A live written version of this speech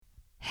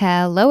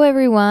Hello,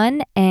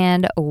 everyone,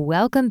 and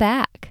welcome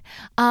back.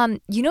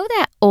 You know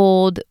that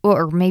old,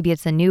 or maybe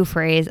it's a new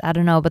phrase, I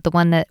don't know, but the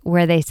one that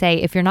where they say,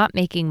 if you're not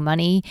making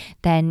money,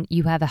 then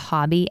you have a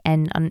hobby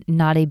and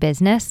not a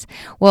business.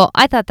 Well,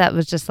 I thought that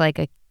was just like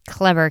a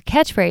clever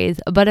catchphrase,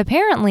 but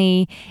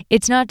apparently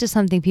it's not just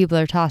something people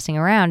are tossing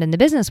around in the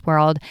business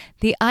world.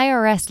 The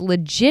IRS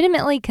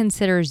legitimately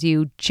considers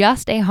you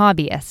just a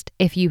hobbyist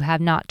if you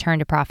have not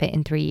turned a profit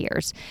in 3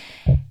 years.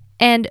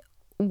 And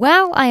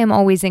while I am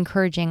always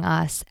encouraging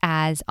us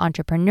as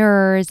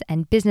entrepreneurs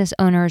and business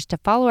owners to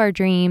follow our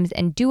dreams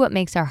and do what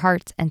makes our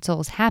hearts and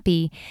souls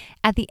happy,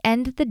 at the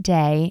end of the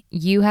day,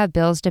 you have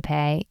bills to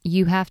pay.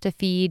 You have to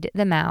feed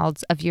the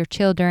mouths of your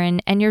children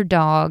and your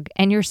dog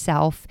and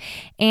yourself,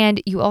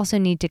 and you also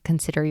need to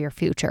consider your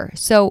future.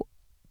 So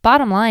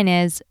bottom line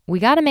is, we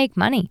got to make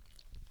money.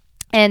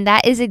 And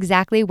that is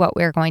exactly what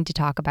we're going to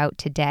talk about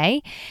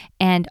today.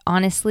 And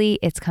honestly,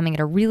 it's coming at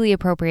a really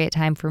appropriate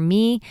time for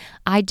me.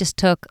 I just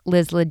took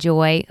Liz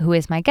LaJoy, who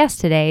is my guest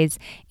today's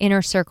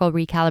Inner Circle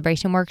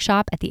Recalibration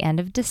Workshop at the end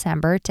of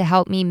December to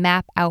help me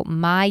map out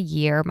my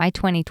year, my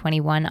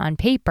 2021 on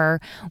paper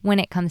when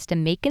it comes to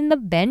making the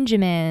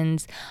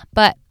Benjamins.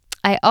 But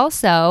I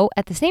also,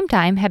 at the same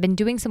time, have been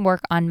doing some work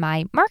on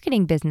my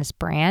marketing business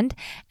brand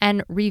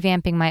and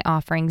revamping my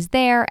offerings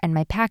there and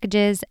my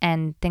packages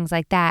and things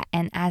like that.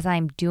 And as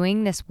I'm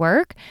doing this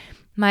work,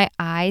 my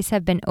eyes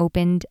have been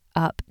opened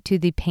up to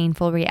the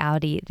painful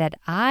reality that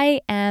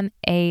I am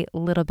a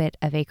little bit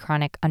of a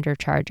chronic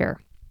undercharger.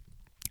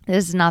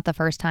 This is not the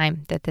first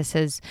time that this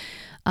has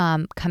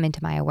come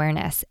into my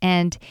awareness.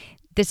 And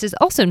this is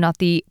also not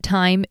the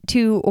time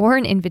or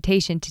an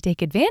invitation to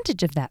take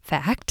advantage of that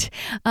fact.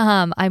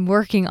 I'm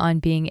working on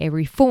being a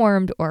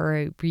reformed or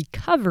a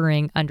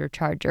recovering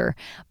undercharger,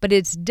 but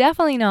it's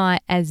definitely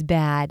not as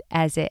bad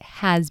as it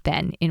has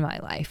been in my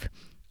life.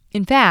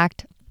 In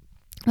fact,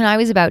 when I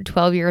was about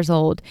 12 years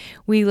old,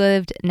 we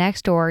lived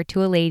next door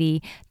to a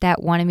lady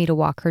that wanted me to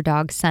walk her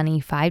dog,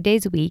 Sunny, 5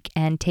 days a week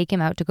and take him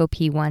out to go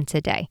pee once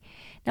a day.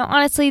 Now,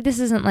 honestly, this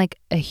isn't like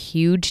a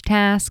huge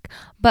task,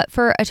 but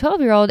for a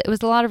 12-year-old, it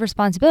was a lot of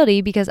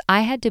responsibility because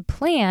I had to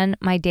plan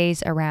my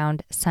days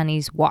around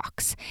Sunny's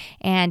walks.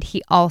 And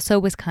he also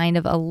was kind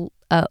of a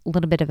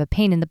little bit of a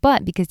pain in the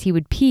butt because he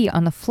would pee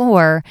on the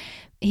floor.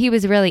 He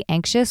was really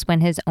anxious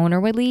when his owner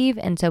would leave,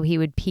 and so he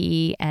would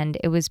pee, and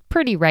it was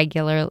pretty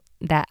regular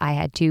that I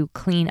had to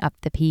clean up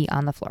the pee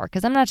on the floor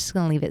because I'm not just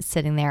going to leave it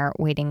sitting there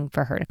waiting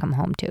for her to come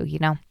home too, you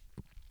know?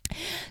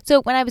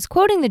 So when I was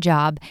quoting the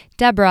job,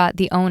 Deborah,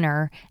 the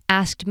owner,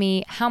 asked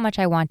me how much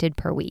I wanted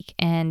per week.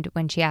 And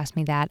when she asked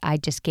me that, I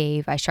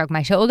shrugged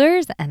my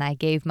shoulders and I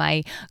gave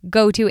my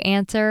go-to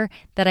answer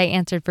that I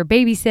answered for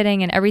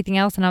babysitting and everything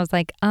else. And I was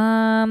like,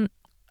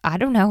 I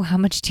don't know. How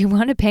much do you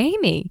want to pay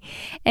me?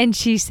 And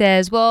she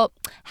says, well,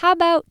 how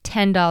about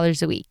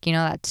 $10 a week? You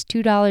know, that's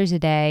 $2 a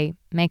day.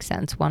 Makes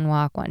sense. One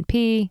walk, one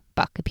pee,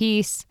 buck a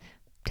piece,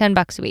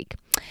 $10 a week.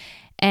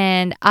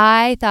 And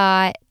I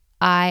thought,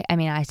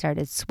 I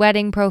started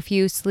sweating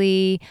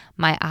profusely.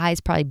 My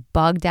eyes probably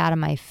bugged out of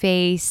my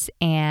face.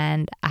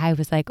 And I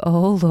was like,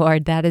 oh,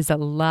 Lord, that is a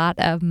lot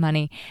of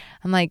money.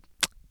 I'm like,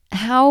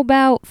 how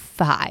about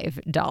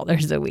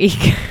 $5 a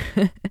week?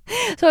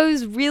 So I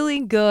was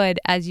really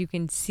good, as you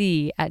can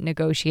see, at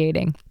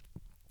negotiating.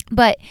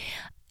 But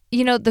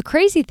you know, the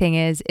crazy thing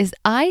is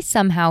I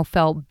somehow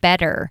felt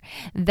better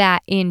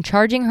that in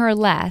charging her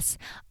less,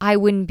 I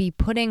wouldn't be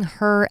putting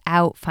her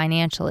out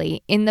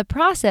financially in the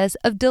process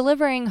of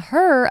delivering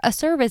her a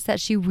service that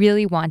she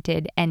really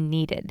wanted and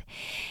needed.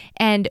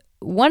 And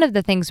one of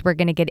the things we're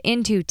going to get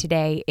into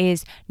today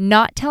is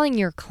not telling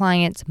your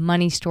clients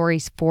money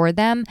stories for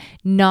them,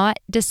 not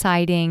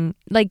deciding,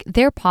 like,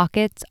 their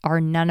pockets are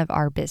none of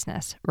our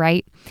business,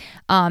 right?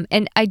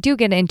 And I do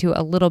get into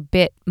a little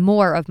bit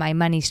more of my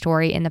money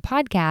story in the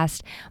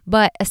podcast,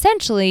 but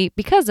essentially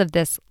because of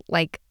this,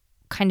 like,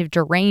 kind of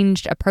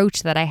deranged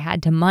approach that I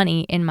had to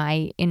money in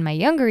my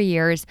younger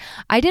years,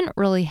 I didn't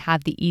really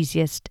have the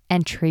easiest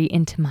entry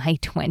into my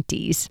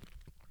 20s.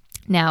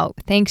 Now,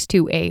 thanks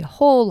to a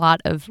whole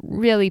lot of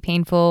really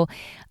painful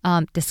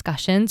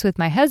discussions with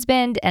my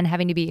husband and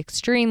having to be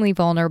extremely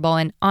vulnerable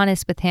and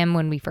honest with him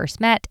when we first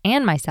met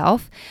and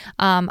myself,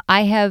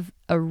 I have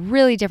a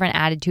really different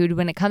attitude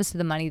when it comes to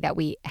the money that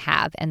we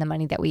have and the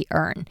money that we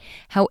earn.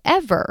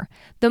 However,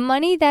 the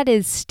money that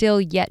is still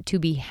yet to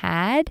be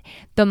had,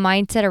 the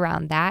mindset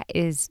around that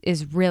is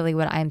really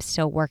what I'm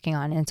still working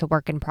on, and it's a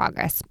work in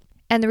progress.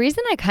 And the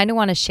reason I kind of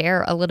want to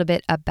share a little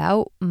bit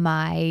about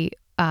my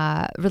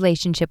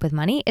relationship with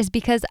money is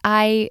because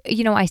I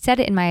said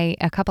it in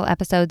a couple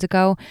episodes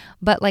ago,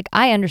 but like,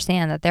 I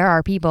understand that there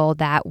are people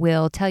that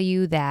will tell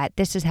you that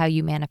this is how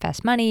you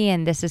manifest money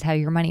and this is how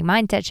your money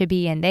mindset should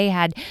be. And they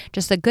had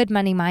just a good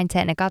money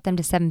mindset and it got them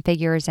to 7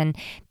 figures, and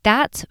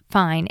that's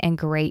fine and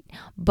great,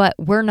 but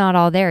we're not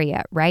all there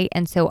yet, right?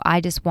 And so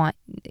I just want,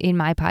 in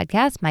my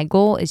podcast, my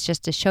goal is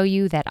just to show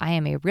you that I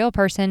am a real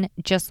person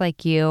just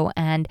like you,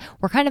 and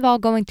we're kind of all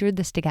going through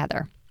this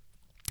together.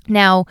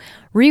 Now,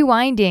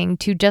 rewinding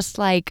to just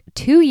like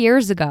 2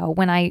 years ago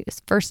when I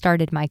first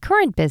started my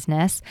current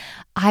business,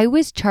 I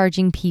was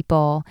charging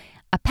people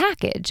a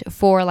package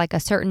for like a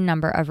certain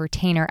number of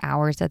retainer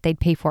hours that they'd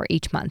pay for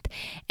each month.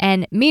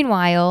 And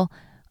meanwhile,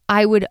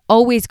 I would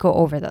always go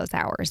over those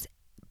hours.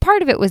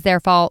 Part of it was their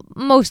fault.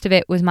 Most of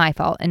it was my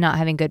fault and not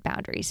having good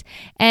boundaries.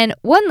 And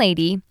one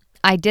lady,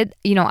 I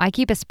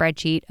keep a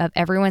spreadsheet of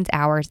everyone's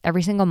hours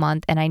every single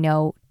month, and I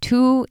know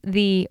to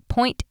the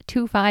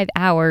 0.25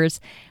 hours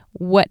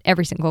what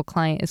every single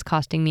client is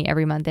costing me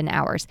every month in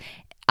hours.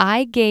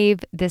 I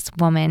gave this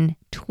woman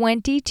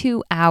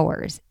 22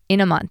 hours in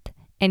a month,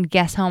 and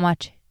guess how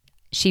much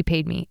she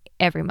paid me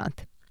every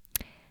month?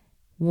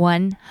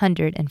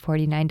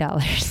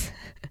 $149.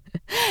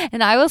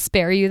 And I will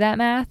spare you that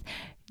math.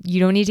 You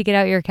don't need to get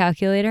out your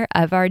calculator.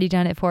 I've already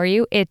done it for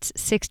you. It's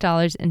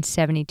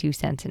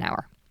 $6.72 an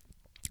hour.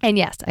 And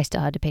yes, I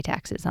still had to pay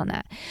taxes on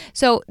that.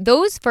 So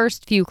those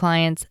first few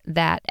clients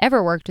that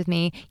ever worked with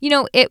me,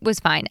 it was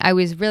fine. I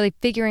was really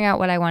figuring out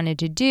what I wanted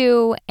to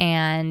do.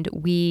 And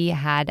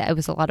it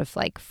was a lot of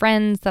like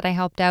friends that I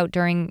helped out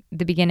during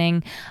the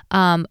beginning.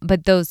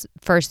 But those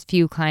first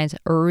few clients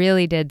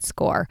really did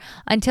score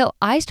until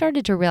I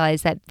started to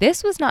realize that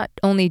this was not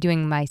only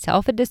doing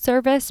myself a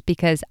disservice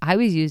because I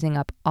was using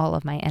up all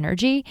of my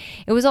energy.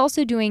 It was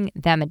also doing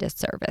them a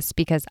disservice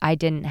because I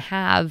didn't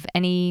have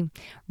any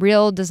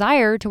real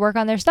desire to work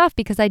on their stuff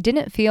because I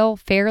didn't feel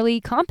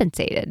fairly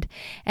compensated.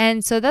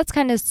 And so that's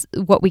kind of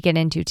what we get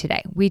into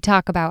today. We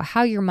talk about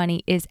how your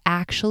money is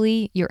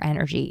actually your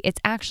energy. It's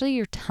actually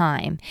your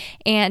time,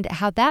 and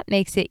how that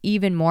makes it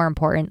even more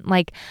important.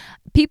 Like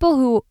people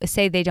who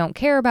say they don't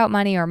care about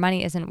money or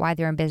money isn't why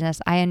they're in business,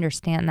 I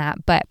understand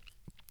that. But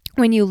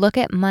when you look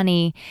at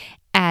money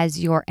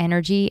as your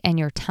energy and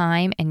your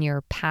time and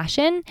your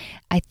passion,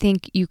 I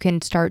think you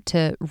can start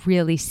to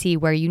really see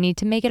where you need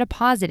to make it a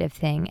positive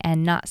thing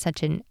and not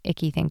such an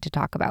icky thing to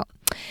talk about.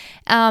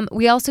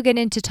 We also get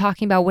into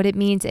talking about what it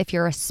means if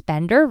you're a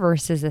spender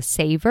versus a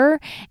saver,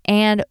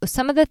 and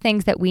some of the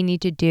things that we need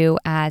to do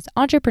as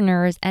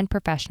entrepreneurs and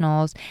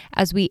professionals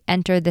as we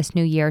enter this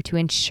new year to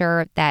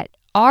ensure that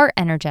our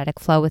energetic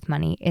flow with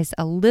money is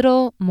a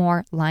little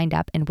more lined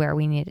up and where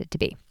we need it to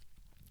be.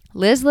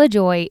 Liz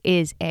LaJoie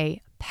is a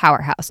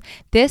powerhouse.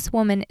 This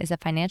woman is a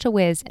financial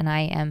whiz, and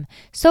I am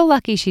so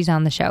lucky she's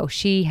on the show.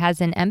 She has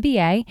an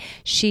MBA.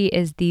 She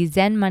is the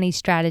Zen Money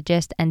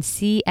strategist and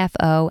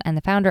CFO and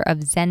the founder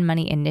of Zen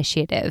Money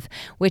Initiative,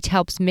 which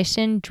helps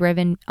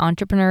mission-driven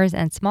entrepreneurs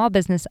and small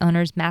business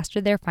owners master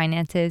their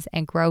finances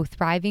and grow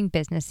thriving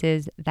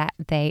businesses that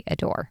they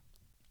adore.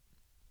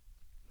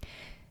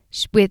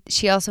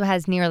 She also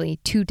has nearly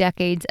 2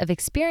 decades of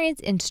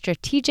experience in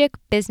strategic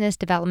business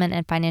development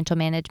and financial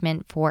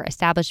management for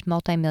established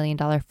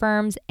multi-million-dollar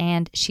firms,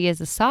 and she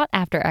is a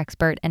sought-after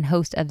expert and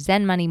host of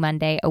Zen Money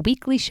Monday, a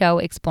weekly show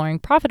exploring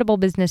profitable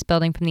business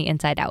building from the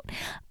inside out.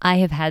 I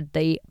have had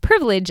the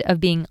privilege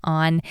of being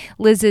on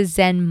Liz's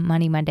Zen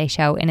Money Monday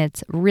show, and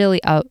it's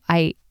really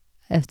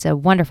it's a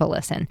wonderful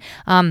listen.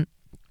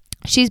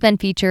 She's been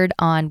featured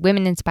on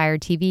Women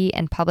Inspired TV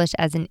and published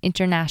as an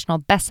international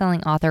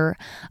best-selling author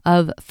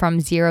of From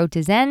Zero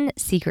to Zen,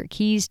 Secret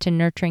Keys to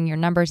Nurturing Your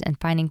Numbers and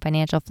Finding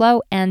Financial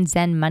Flow, and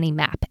Zen Money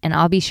Map. And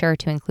I'll be sure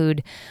to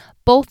include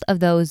both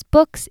of those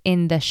books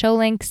in the show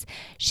links.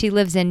 She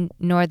lives in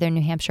northern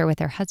New Hampshire with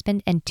her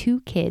husband and 2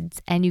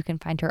 kids, and you can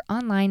find her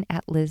online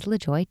at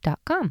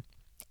lizlajoie.com.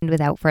 And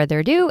without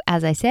further ado,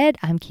 as I said,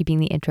 I'm keeping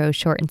the intro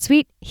short and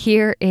sweet.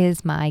 Here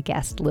is my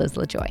guest, Liz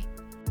LaJoie.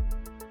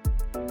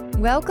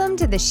 Welcome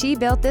to the She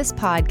Built This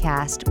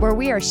podcast, where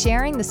we are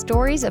sharing the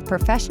stories of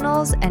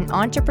professionals and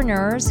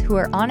entrepreneurs who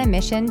are on a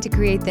mission to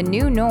create the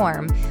new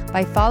norm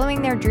by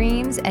following their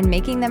dreams and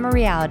making them a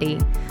reality.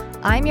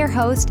 I'm your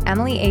host,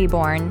 Emily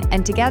Aborn,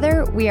 and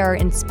together we are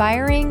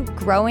inspiring,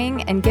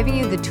 growing, and giving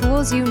you the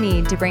tools you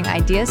need to bring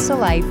ideas to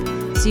life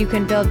so you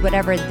can build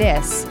whatever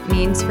this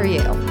means for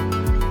you.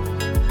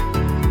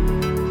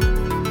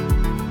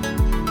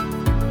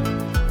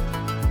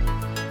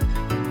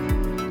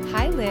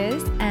 Hi,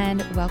 Liz,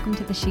 and welcome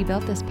to the She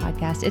Built This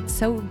podcast. It's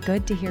so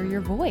good to hear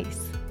your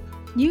voice.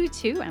 You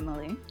too,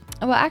 Emily.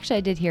 Well, actually,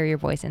 I did hear your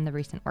voice in the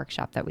recent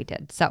workshop that we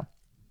did, so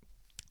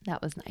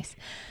that was nice.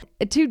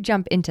 To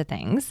jump into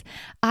things,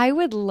 I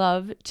would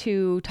love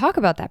to talk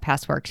about that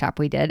past workshop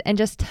we did and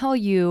just tell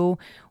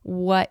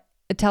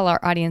our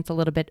audience a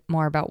little bit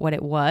more about what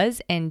it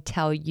was and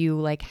tell you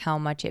like how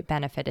much it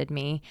benefited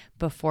me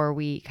before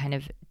we kind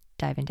of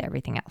dive into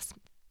everything else.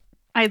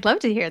 I'd love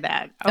to hear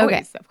that. Always,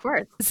 okay. Of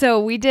course. So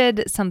we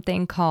did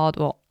something called,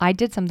 I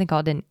did something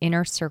called an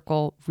inner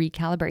circle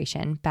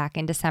recalibration back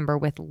in December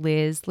with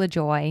Liz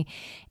LaJoie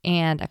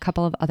and a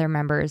couple of other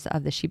members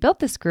of the She Built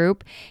This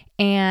group.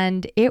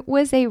 And it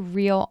was a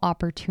real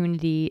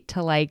opportunity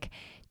to like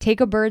take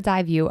a bird's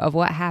eye view of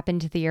what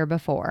happened the year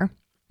before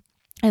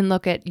and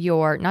look at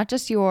not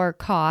just your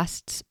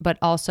costs, but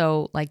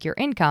also like your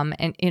income,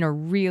 and in a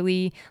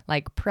really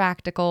like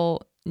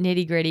practical,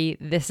 nitty gritty.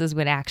 This is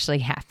what actually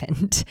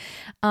happened.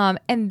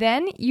 And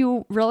then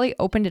you really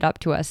opened it up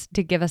to us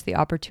to give us the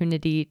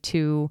opportunity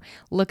to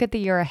look at the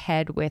year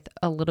ahead with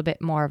a little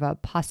bit more of a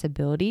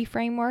possibility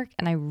framework.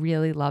 And I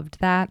really loved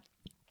that.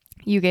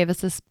 You gave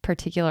us this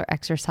particular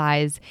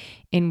exercise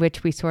in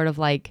which we sort of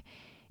like,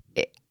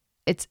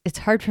 it's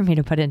hard for me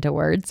to put into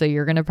words, so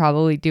you're going to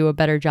probably do a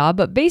better job.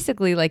 But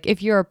basically, like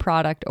if you're a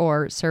product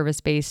or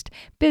service-based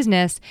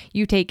business,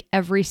 you take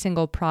every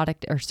single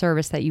product or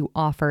service that you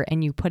offer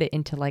and you put it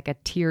into like a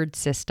tiered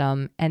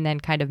system and then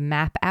kind of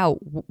map out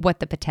what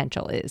the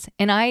potential is.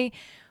 And I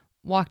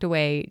walked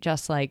away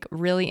just like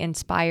really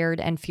inspired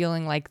and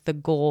feeling like the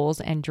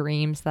goals and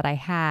dreams that I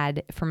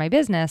had for my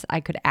business, I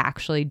could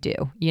actually do,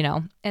 you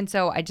know? And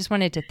so I just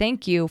wanted to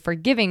thank you for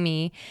giving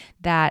me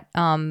that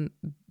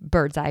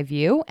bird's eye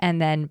view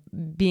and then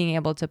being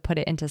able to put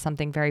it into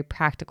something very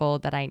practical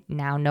that I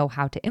now know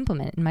how to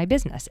implement in my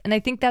business. And I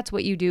think that's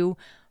what you do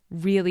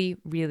really,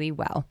 really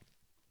well.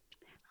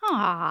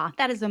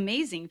 That is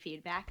amazing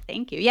feedback.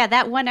 Thank you. Yeah,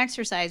 that one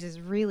exercise is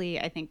really,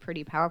 I think,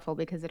 pretty powerful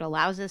because it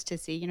allows us to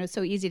see, it's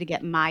so easy to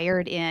get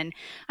mired in,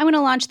 I'm going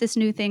to launch this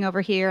new thing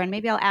over here, and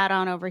maybe I'll add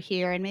on over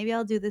here, and maybe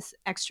I'll do this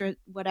extra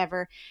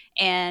whatever.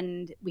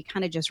 And we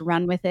kind of just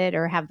run with it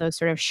or have those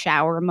sort of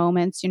shower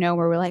moments, where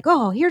we're like,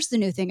 oh, here's the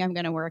new thing I'm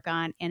going to work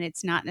on. And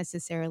it's not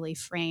necessarily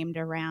framed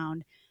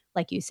around,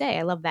 like you say,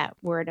 I love that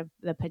word of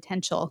the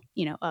potential,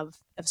 of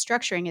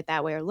structuring it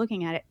that way or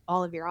looking at it,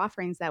 all of your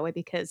offerings that way,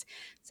 because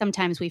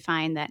sometimes we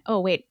find that, oh,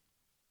 wait,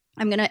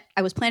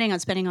 I was planning on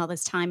spending all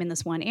this time in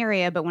this one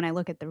area, but when I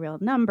look at the real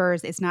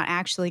numbers, it's not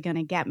actually going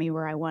to get me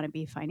where I want to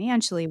be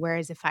financially.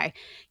 Whereas if I,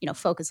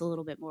 focus a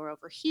little bit more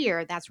over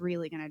here, that's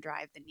really going to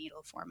drive the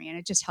needle for me. And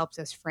it just helps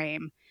us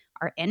frame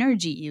our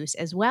energy use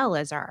as well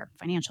as our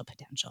financial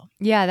potential.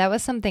 Yeah, that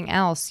was something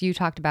else you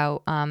talked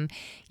about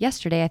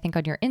yesterday. I think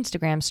on your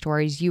Instagram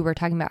stories, you were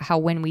talking about how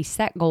when we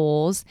set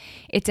goals,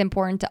 it's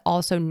important to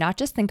also not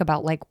just think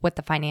about like what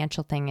the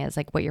financial thing is,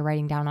 like what you're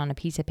writing down on a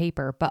piece of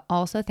paper, but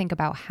also think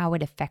about how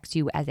it affects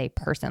you as a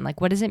person.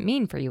 Like, what does it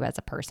mean for you as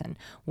a person?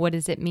 What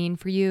does it mean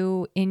for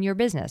you in your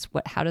business?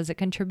 How does it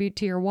contribute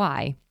to your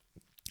why?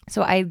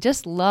 So I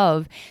just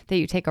love that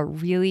you take a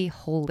really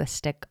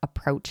holistic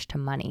approach to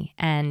money.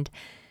 And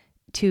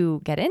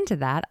to get into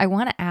that, I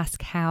want to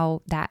ask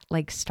how that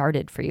like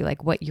started for you,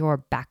 like what your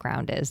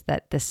background is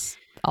that this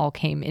all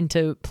came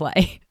into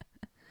play.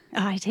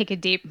 I take a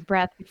deep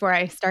breath before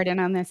I start in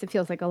on this. It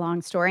feels like a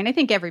long story. And I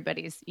think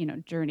everybody's,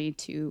 journey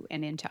to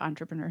and into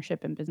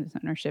entrepreneurship and business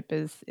ownership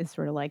is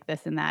sort of like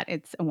this and that.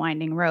 It's a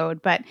winding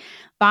road. But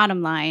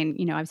bottom line,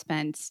 I've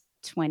spent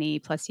 20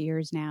 plus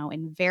years now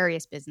in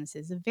various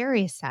businesses of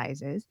various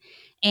sizes.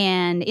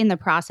 And in the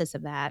process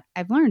of that,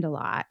 I've learned a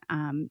lot.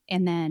 And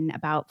then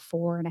about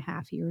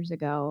 4.5 years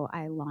ago,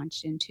 I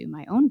launched into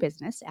my own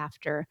business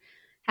after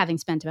having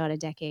spent about a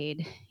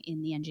decade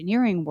in the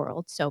engineering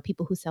world. So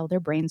people who sell their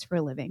brains for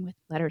a living with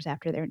letters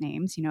after their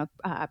names,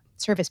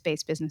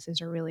 service-based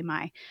businesses are really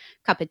my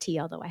cup of tea,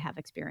 although I have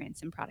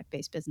experience in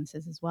product-based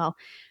businesses as well.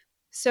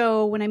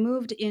 So when I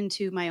moved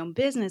into my own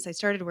business, I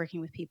started working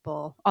with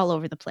people all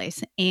over the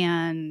place.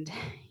 And,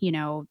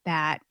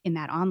 that in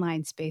that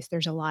online space,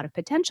 there's a lot of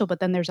potential, but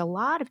then there's a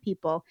lot of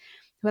people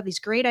who have these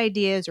great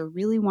ideas or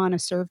really want to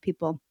serve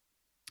people,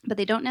 but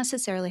they don't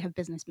necessarily have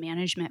business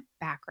management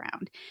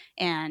background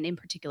and in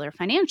particular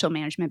financial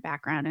management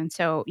background. And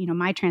so,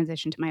 my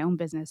transition to my own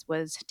business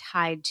was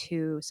tied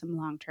to some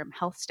long-term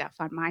health stuff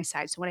on my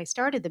side. So when I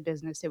started the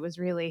business, it was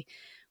really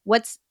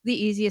what's the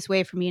easiest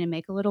way for me to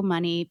make a little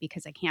money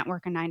because I can't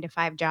work a 9 to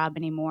 5 job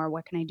anymore?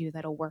 What can I do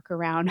that'll work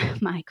around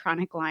my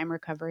chronic Lyme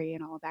recovery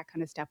and all of that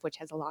kind of stuff, which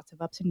has a lots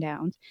of ups and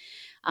downs.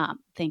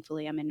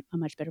 Thankfully, I'm in a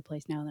much better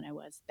place now than I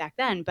was back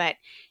then. But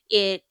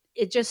it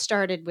just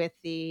started with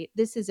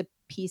this is a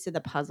piece of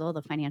the puzzle,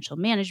 the financial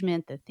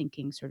management, the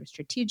thinking sort of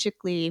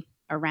strategically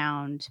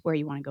around where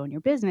you want to go in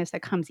your business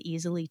that comes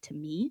easily to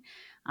me.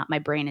 My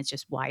brain is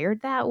just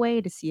wired that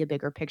way to see a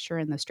bigger picture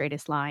in the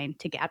straightest line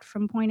to get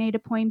from point A to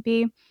point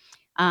B.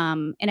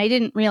 And I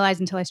didn't realize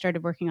until I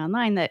started working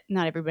online that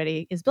not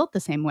everybody is built the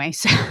same way.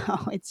 So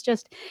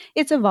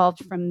it's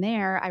evolved from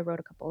there. I wrote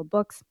a couple of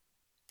books.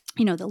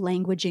 The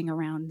languaging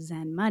around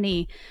Zen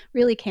money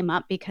really came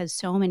up because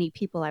so many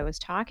people I was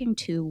talking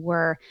to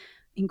were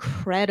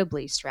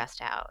incredibly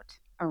stressed out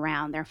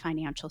around their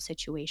financial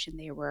situation.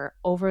 They were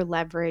over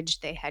leveraged.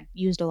 They had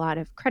used a lot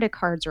of credit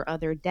cards or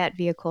other debt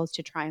vehicles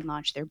to try and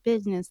launch their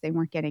business. They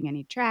weren't getting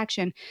any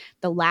traction.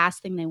 The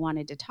last thing they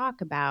wanted to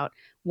talk about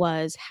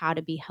was how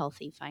to be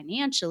healthy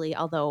financially,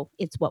 although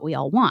it's what we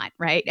all want,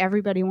 right?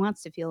 Everybody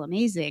wants to feel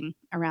amazing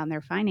around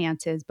their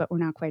finances, but we're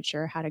not quite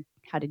sure how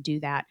to do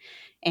that.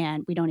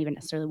 And we don't even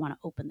necessarily want to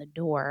open the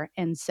door.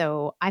 And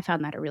so I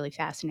found that a really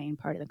fascinating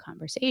part of the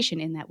conversation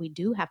in that we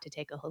do have to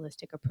take a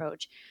holistic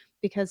approach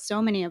because so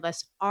many of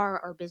us are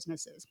our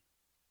businesses.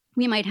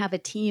 We might have a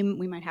team,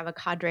 we might have a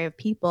cadre of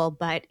people,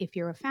 but if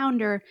you're a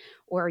founder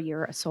or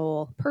you're a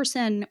sole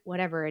person,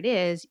 whatever it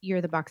is, you're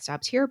the buck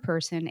stops here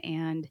person.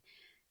 And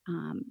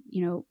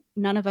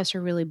none of us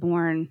are really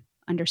born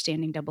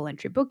understanding double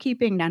entry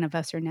bookkeeping. None of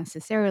us are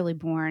necessarily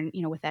born,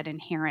 with that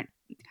inherent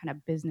kind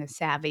of business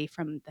savvy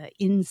from the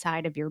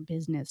inside of your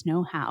business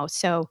know-how.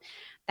 So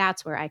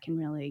that's where I can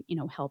really,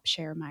 help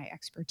share my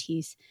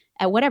expertise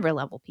at whatever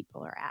level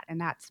people are at. And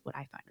that's what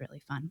I find really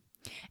fun.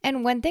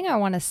 And one thing I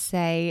want to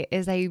say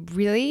is I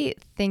really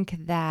think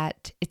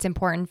that it's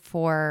important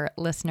for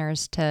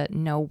listeners to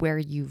know where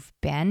you've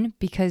been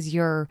because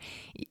you're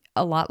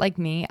a lot like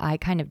me. I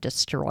kind of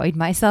destroyed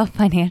myself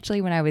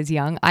financially when I was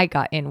young. I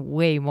got in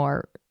way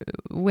more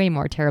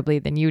terribly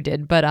than you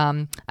did, but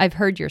I've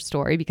heard your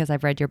story because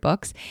I've read your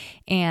books,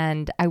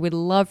 and I would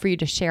love for you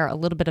to share a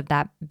little bit of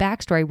that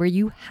backstory where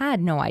you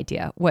had no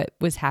idea what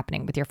was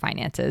happening with your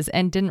finances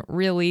and didn't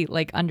really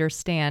like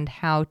understand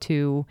how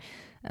to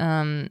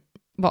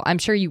well, I'm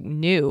sure you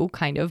knew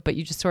kind of, but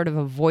you just sort of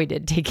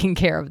avoided taking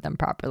care of them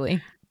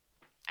properly.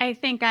 I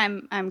think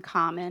I'm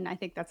common. I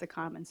think that's a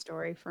common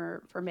story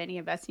for many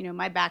of us.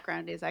 My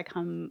background is I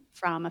come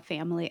from a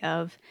family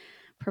of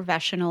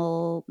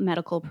professional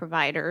medical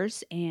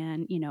providers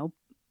and,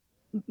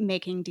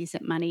 making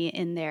decent money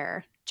in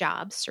their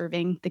jobs,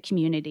 serving the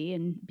community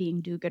and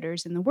being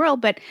do-gooders in the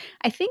world. But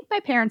I think my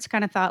parents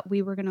kind of thought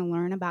we were going to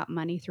learn about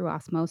money through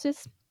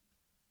osmosis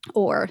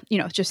or,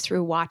 just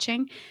through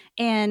watching.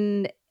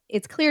 And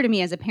it's clear to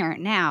me as a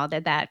parent now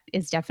that that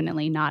is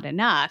definitely not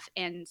enough.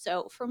 And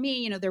so for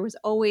me, there was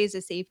always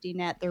a safety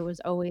net. There was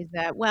always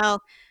that,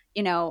 well,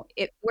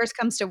 if worst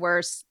comes to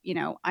worst,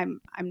 I'm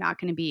not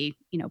going to be,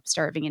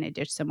 starving in a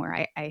ditch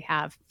somewhere. I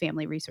have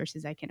family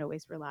resources I can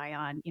always rely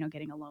on,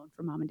 getting a loan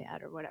from mom and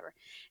dad or whatever.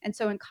 And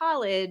so in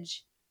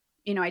college,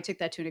 I took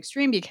that to an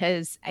extreme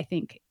because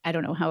I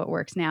don't know how it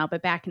works now,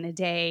 but back in the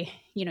day,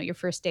 your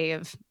first day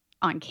of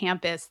on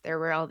campus, there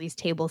were all these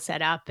tables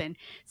set up, and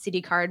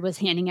City Card was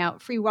handing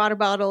out free water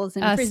bottles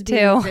and Us too.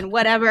 frisbees and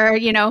whatever,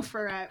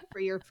 for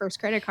your first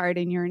credit card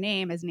in your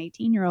name as an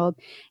 18-year-old,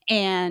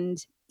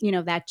 and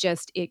that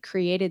just it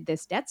created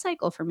this debt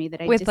cycle for me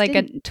that I With just like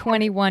a didn't.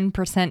 21%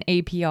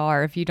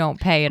 APR if you don't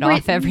pay it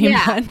Right, off every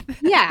yeah, month.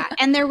 yeah,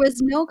 and there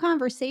was no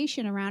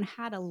conversation around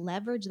how to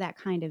leverage that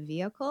kind of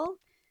vehicle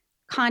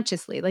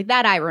consciously, like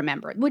that I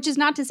remember, which is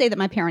not to say that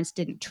my parents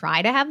didn't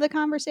try to have the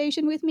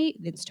conversation with me.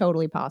 It's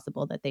totally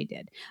possible that they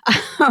did,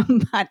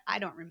 but I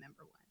don't remember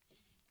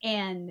one.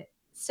 And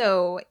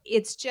so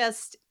it's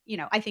just,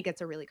 I think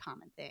it's a really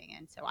common thing.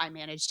 And so I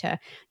managed to,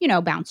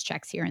 bounce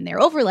checks here and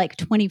there over like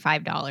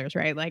 $25,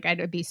 right? Like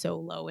I'd be so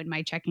low in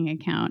my checking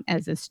account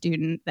as a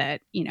student that,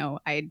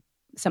 I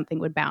something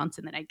would bounce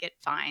and then I'd get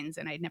fines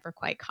and I'd never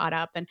quite caught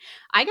up. And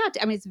I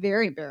mean, it's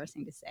very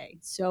embarrassing to say,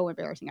 so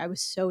embarrassing. I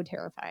was so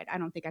terrified. I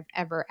don't think I've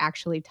ever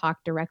actually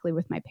talked directly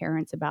with my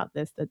parents about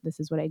this, that this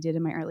is what I did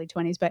in my early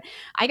 20s. But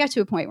I got to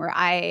a point where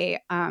I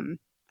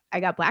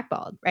got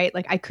blackballed, right?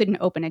 Like I couldn't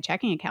open a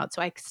checking account.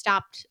 So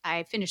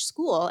I finished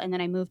school and then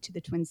I moved to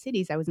the Twin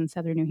Cities. I was in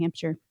southern New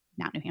Hampshire,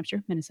 not New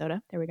Hampshire,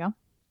 Minnesota. There we go.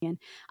 And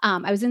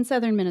I was in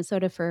southern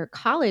Minnesota for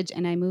college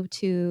and I moved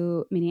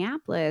to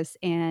Minneapolis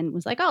and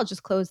was like, oh, I'll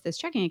just close this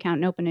checking account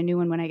and open a new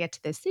one when I get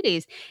to the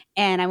cities.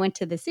 And I went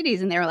to the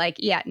cities and they were like,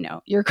 yeah,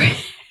 no, your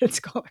credit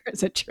score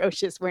is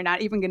atrocious. We're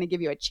not even going to give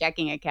you a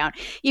checking account,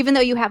 even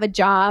though you have a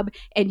job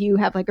and you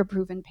have like a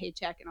proven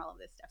paycheck and all of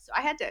this stuff. So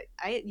I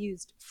had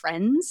used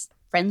friends.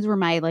 Friends were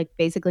my like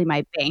basically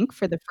my bank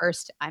for the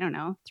first, I don't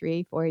know,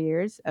 3-4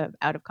 years of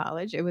out of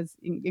college. It was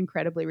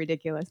incredibly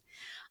ridiculous.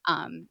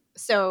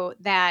 So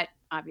that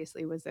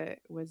obviously was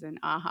an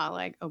aha,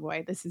 like, oh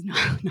boy, this is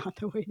not not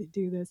the way to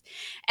do this.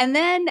 And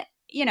then,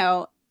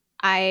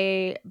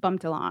 I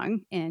bumped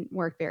along and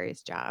worked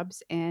various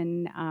jobs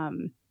and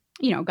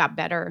got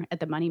better at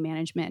the money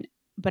management.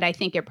 But I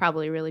think it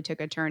probably really took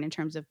a turn in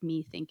terms of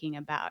me thinking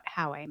about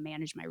how I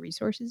manage my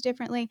resources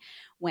differently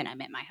when I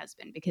met my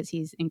husband because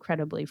he's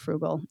incredibly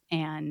frugal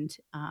and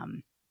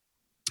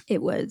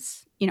it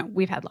was,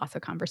 we've had lots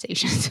of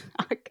conversations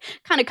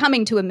kind of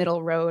coming to a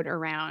middle road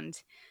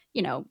around,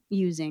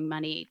 using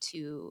money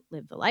to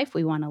live the life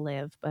we want to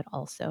live, but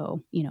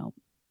also,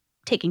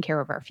 taking care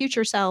of our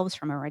future selves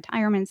from a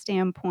retirement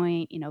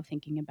standpoint,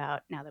 thinking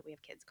about now that we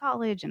have kids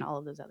college and all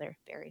of those other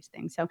various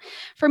things. So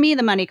for me,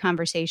 the money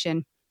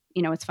conversation,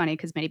 it's funny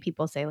because many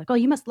people say like, oh,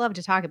 you must love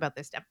to talk about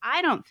this stuff.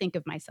 I don't think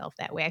of myself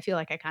that way. I feel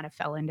like I kind of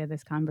fell into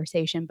this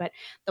conversation. But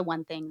the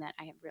one thing that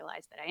I have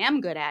realized that I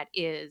am good at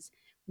is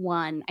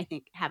one, I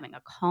think having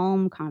a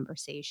calm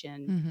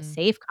conversation, a Mhm.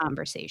 safe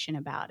conversation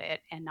about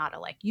it, and not a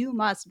like, you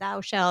must, thou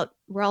shalt,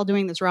 we're all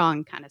doing this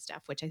wrong kind of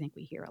stuff, which I think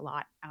we hear a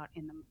lot out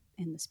in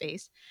the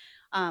space.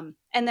 And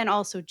then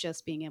also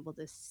just being able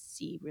to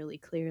see really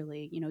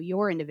clearly,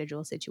 your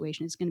individual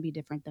situation is going to be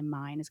different than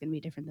mine, is going to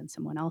be different than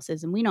someone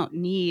else's. And we don't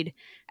need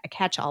a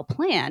catch all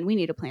plan. We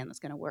need a plan that's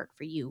going to work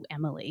for you,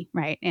 Emily,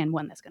 right? And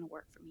one that's going to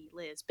work for me,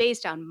 Liz,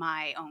 based on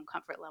my own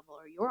comfort level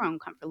or your own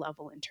comfort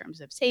level in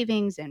terms of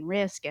savings and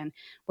risk and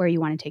where you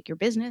want to take your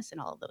business and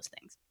all of those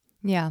things.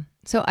 Yeah.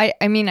 So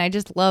I mean, I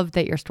just love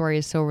that your story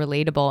is so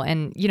relatable.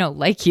 And,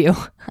 like you,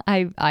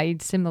 I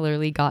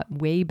similarly got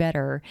way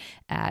better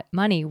at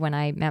money when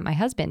I met my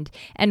husband.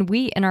 And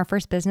we, in our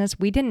first business,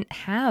 we didn't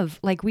have,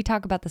 like, we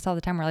talk about this all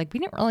the time. We're like, we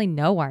didn't really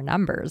know our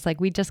numbers. Like,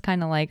 we just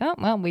kind of like, oh,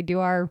 well, we do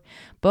our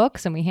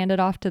books and we hand it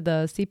off to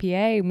the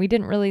CPA, and we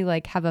didn't really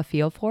like have a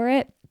feel for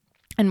it.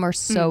 And we're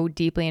Mm. so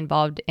deeply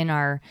involved in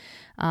our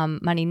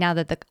money now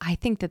that I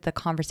think that the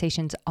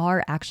conversations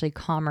are actually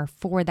calmer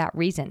for that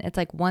reason. It's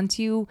like once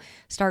you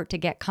start to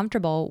get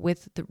comfortable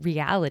with the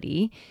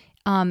reality,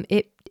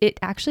 it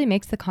actually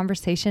makes the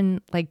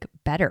conversation like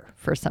better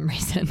for some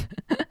reason.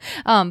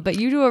 But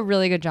you do a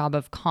really good job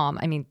of calm.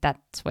 I mean,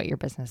 that's what your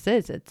business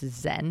is. It's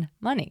Zen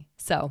money.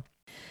 So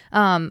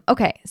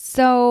okay,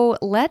 so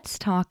let's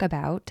talk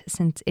about,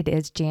 since it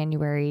is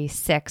January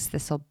 6th,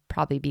 this will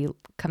probably be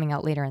coming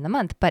out later in the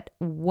month, but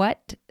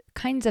what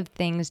kinds of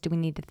things do we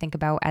need to think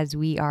about as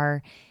we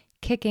are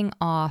kicking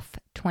off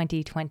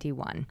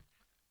 2021?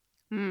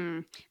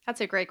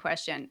 That's a great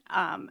question.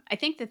 I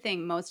think the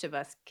thing most of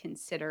us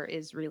consider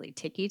is really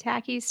ticky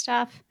tacky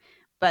stuff,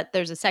 but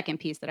there's a second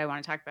piece that I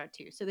want to talk about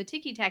too. So the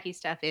ticky tacky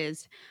stuff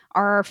is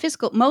our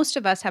fiscal. Most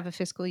of us have a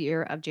fiscal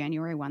year of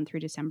January 1 through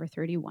December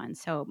 31.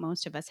 So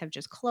most of us have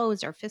just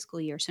closed our fiscal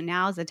year. So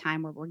now is the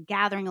time where we're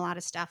gathering a lot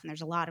of stuff, and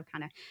there's a lot of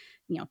kind of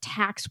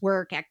tax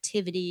work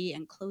activity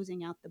and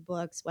closing out the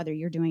books, whether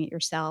you're doing it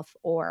yourself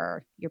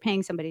or you're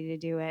paying somebody to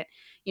do it.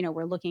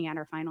 We're looking at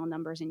our final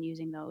numbers and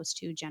using those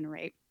to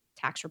generate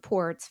tax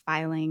reports,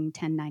 filing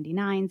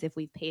 1099s if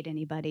we've paid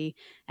anybody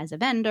as a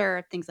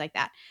vendor, things like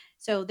that.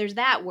 So there's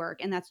that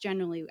work. And that's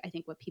generally, I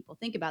think, what people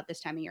think about this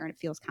time of year. And it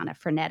feels kind of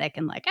frenetic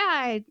and like,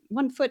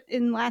 one foot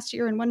in last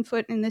year and one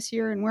foot in this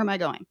year. And where am I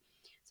going?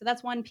 So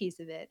that's one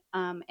piece of it.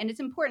 And it's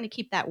important to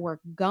keep that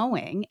work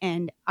going.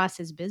 And us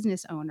as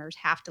business owners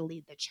have to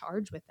lead the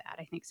charge with that.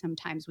 I think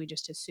sometimes we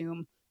just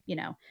assume,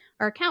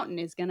 our accountant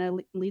is going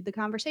to lead the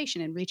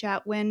conversation and reach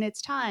out when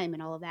it's time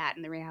and all of that.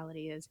 And the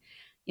reality is,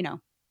 you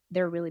know,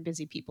 they're really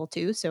busy people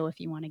too. So if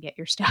you want to get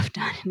your stuff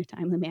done in a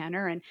timely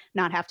manner and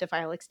not have to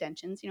file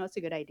extensions, it's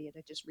a good idea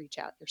to just reach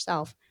out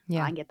yourself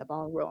Yeah. and get the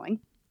ball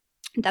rolling.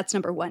 That's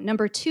number one.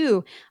 Number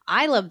two,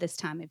 I love this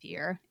time of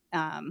year.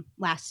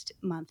 Last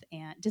month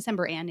and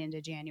December and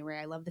into January,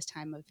 I love this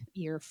time of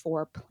year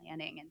for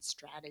planning and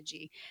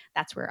strategy.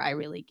 That's where I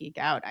really geek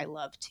out. I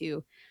love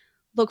to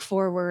look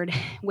forward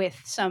with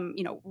some,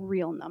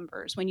 real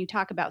numbers. When you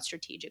talk about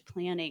strategic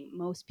planning,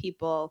 most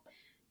people,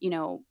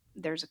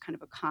 there's a kind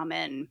of a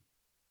common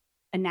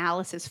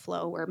analysis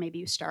flow where maybe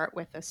you start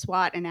with a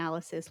SWOT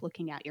analysis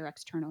looking at your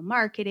external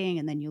marketing,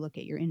 and then you look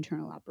at your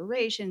internal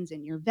operations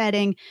and your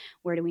vetting.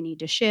 Where do we need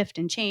to shift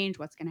and change?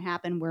 What's going to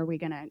happen? Where are we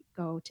going to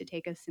go to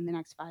take us in the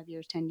next 5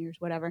 years, 10 years,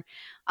 whatever?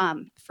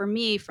 For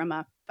me, from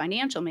a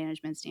financial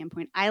management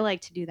standpoint, I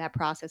like to do that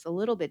process a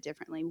little bit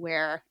differently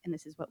where, and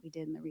this is what we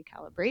did in the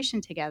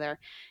recalibration together,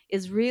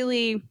 is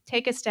really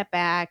take a step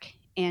back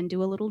and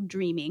do a little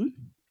dreaming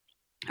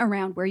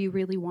around where you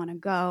really want to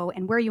go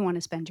and where you want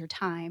to spend your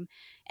time,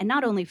 and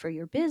not only for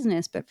your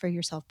business but for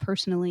yourself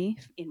personally,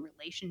 in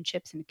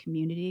relationships and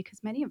community,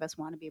 because many of us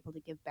want to be able to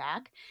give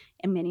back,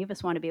 and many of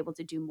us want to be able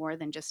to do more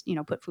than just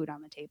put food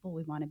on the table.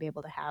 We want to be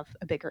able to have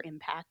a bigger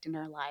impact in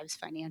our lives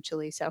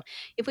financially. So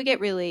if we get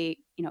really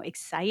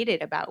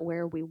excited about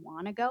where we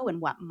want to go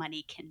and what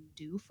money can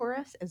do for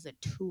us as a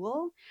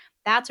tool,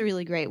 that's a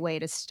really great way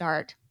to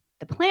start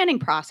the planning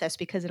process,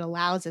 because it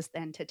allows us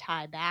then to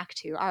tie back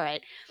to, all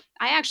right,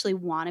 I actually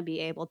want to be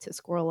able to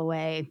squirrel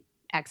away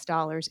X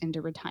dollars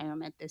into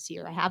retirement this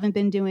year. I haven't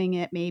been doing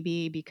it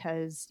maybe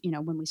because,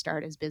 when we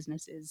start as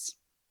businesses,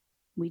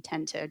 we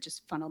tend to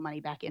just funnel money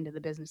back into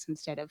the business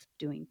instead of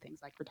doing things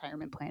like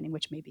retirement planning,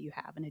 which maybe you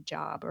have in a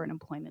job or an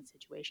employment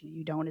situation and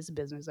you don't as a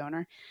business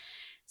owner.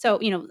 So,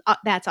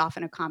 that's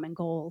often a common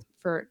goal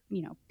for,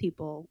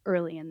 people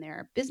early in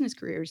their business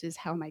careers is,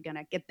 how am I going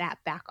to get that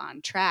back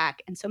on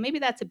track? And so maybe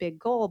that's a big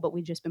goal, but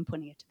we've just been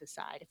putting it to the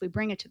side. If we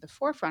bring it to the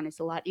forefront, it's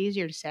a lot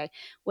easier to say,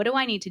 what do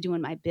I need to do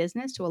in my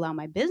business to allow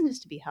my business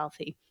to be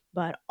healthy,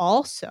 but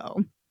also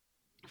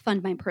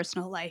fund my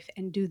personal life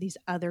and do these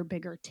other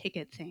bigger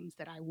ticket things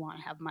that I want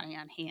to have money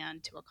on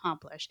hand to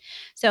accomplish.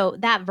 So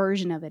that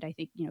version of it, I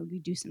think, we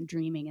do some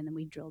dreaming and then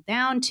we drill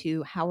down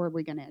to, how are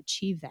we going to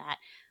achieve that?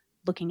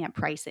 Looking at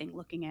pricing,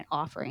 looking at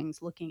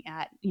offerings, looking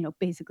at,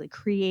 basically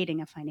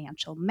creating a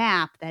financial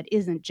map that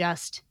isn't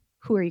just,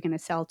 who are you going to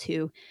sell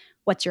to?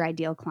 What's your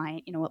ideal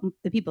client?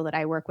 The people that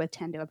I work with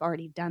tend to have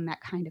already done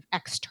that kind of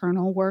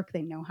external work.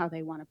 They know how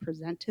they want to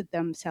present to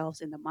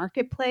themselves in the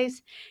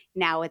marketplace.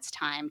 Now it's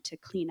time to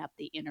clean up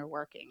the inner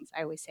workings.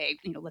 I always say,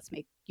 let's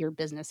make your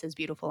business as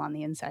beautiful on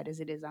the inside as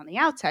it is on the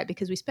outside,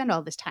 because we spend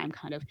all this time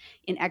kind of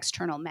in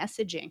external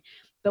messaging.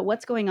 But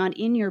what's going on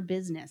in your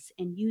business,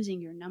 and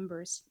using your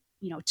numbers,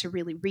 to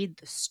really read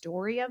the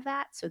story of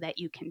that so that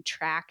you can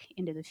track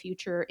into the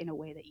future in a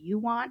way that you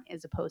want,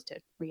 as opposed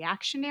to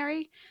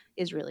reactionary,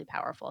 is really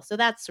powerful. So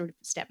that's sort of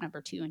step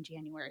number 2 in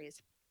January,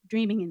 is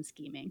dreaming and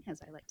scheming,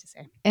 as I like to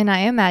say. And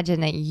I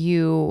imagine that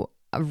you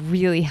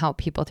really help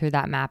people through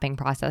that mapping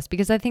process,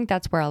 because I think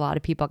that's where a lot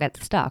of people get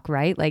stuck,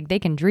 right? Like they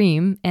can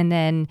dream, and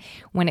then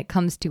when it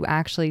comes to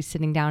actually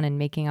sitting down and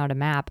making out a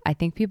map, I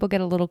think people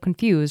get a little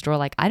confused, or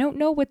like, I don't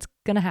know what's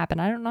going to happen.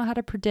 I don't know how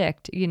to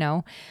predict,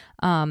 and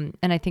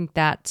I think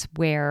that's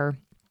where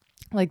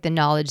like the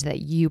knowledge that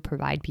you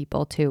provide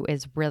people too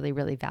is really,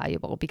 really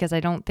valuable, because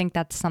I don't think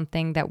that's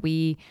something that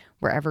we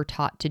were ever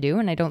taught to do.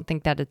 And I don't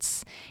think that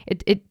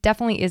it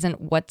definitely isn't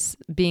what's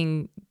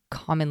being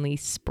commonly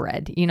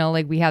spread.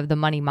 Like we have the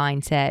money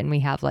mindset and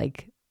we have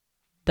like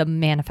the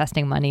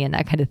manifesting money and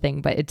that kind of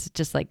thing, but it's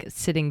just like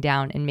sitting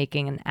down and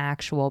making an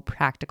actual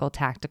practical,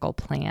 tactical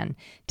plan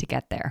to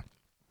get there.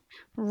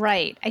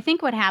 Right. I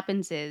think what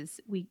happens is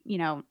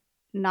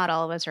not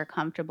all of us are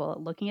comfortable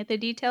at looking at the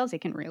details.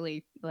 It can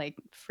really like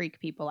freak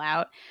people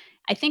out.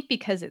 I think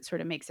because it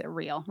sort of makes it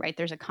real, right?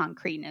 There's a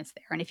concreteness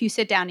there. And if you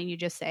sit down and you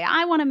just say,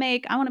 I want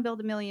to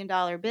build $1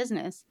 million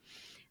business,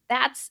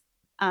 that's,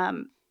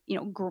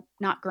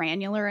 not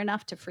granular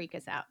enough to freak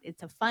us out.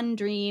 It's a fun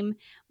dream,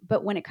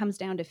 but when it comes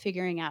down to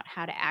figuring out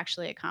how to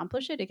actually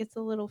accomplish it, it gets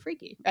a little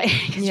freaky, right?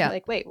 Because you're Yeah.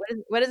 like, wait,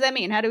 what does that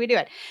mean? How do we do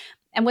it?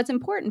 And what's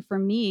important for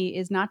me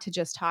is not to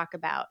just talk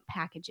about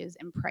packages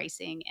and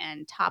pricing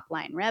and top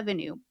line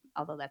revenue,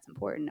 although that's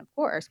important, of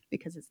course,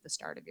 because it's the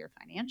start of your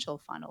financial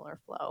funnel or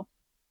flow,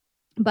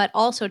 but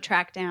also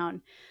track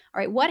down, all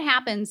right, what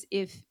happens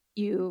if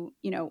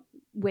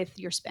with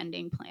your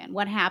spending plan?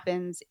 What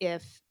happens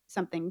if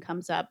something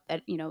comes up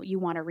that, you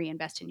want to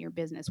reinvest in your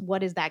business?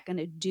 What is that going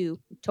to do?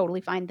 Totally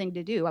fine thing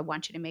to do. I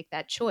want you to make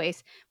that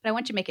choice, but I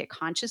want you to make it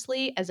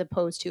consciously as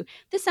opposed to,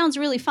 this sounds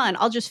really fun,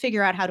 I'll just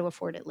figure out how to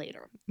afford it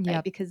later, right?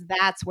 Yep. Because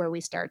that's where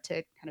we start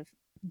to kind of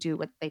do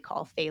what they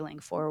call failing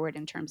forward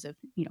in terms of,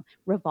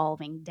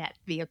 revolving debt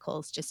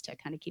vehicles, just to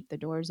kind of keep the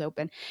doors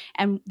open.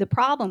 And the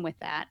problem with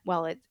that,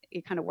 while it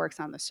kind of works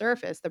on the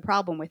surface, the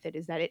problem with it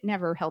is that it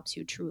never helps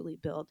you truly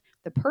build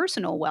the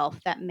personal wealth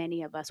that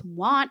many of us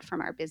want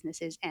from our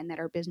businesses and that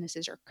our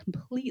businesses are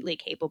completely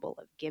capable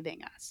of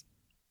giving us.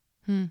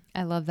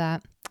 I love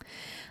that.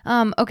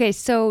 Okay,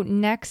 so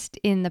next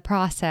in the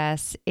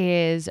process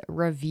is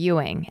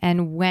reviewing.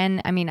 And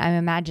I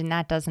imagine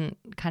that doesn't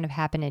kind of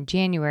happen in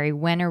January.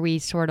 When are we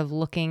sort of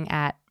looking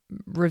at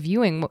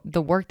reviewing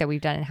the work that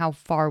we've done and how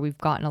far we've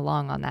gotten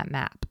along on that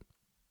map?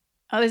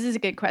 Oh, this is a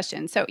good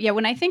question. So, yeah,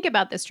 when I think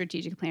about the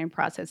strategic planning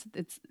process,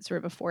 it's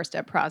sort of a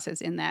 4-step process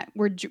in that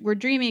we're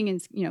dreaming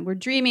and we're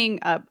dreaming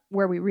up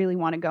where we really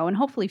want to go, and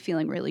hopefully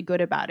feeling really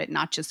good about it,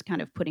 not just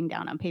kind of putting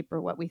down on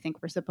paper what we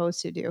think we're supposed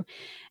to do.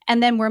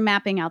 And then we're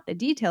mapping out the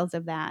details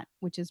of that,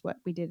 which is what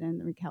we did in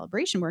the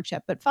recalibration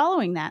workshop. But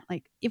following that,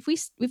 like if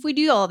we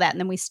do all that and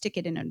then we stick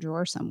it in a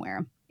drawer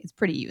somewhere, it's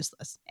pretty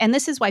useless. And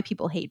this is why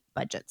people hate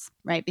budgets,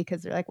 right?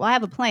 Because they're like, well, I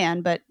have a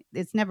plan, but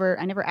I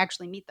never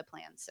actually meet the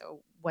plan.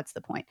 So what's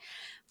the point?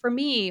 For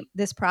me,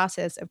 this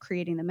process of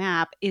creating the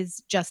map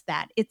is just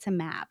that. It's a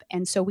map.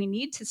 And so we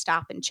need to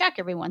stop and check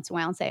every once in a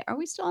while and say, are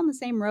we still on the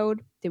same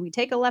road? Did we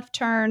take a left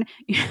turn?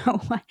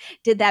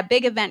 Did that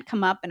big event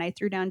come up and I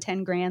threw down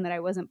 10 grand that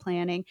I wasn't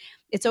planning?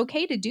 It's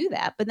okay to do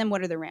that. But then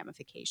what are the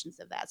ramifications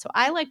of that? So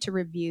I like to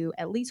review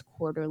at least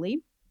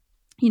quarterly.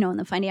 In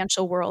the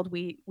financial world,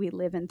 we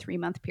live in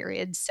 3-month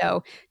periods.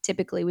 So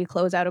typically we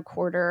close out a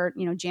quarter,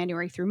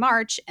 January through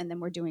March, and then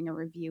we're doing a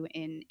review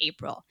in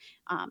April.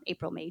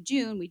 April, May,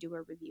 June, we do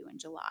a review in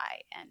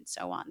July, and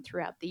so on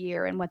throughout the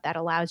year. And what that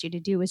allows you to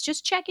do is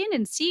just check in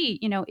and see,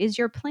 is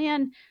your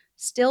plan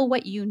still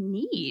what you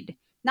need?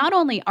 Not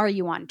only are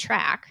you on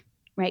track,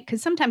 right?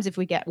 Because sometimes if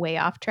we get way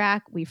off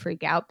track, we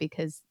freak out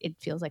because it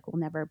feels like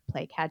we'll never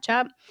play catch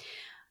up.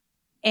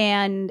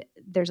 And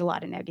there's a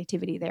lot of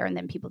negativity there. And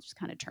then people just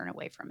kind of turn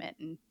away from it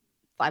and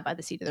fly by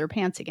the seat of their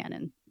pants again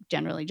and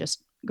generally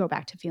just go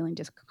back to feeling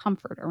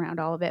discomfort around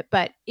all of it.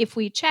 But if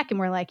we check and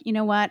we're like, you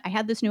know what, I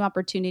had this new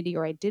opportunity,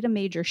 or I did a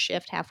major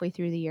shift halfway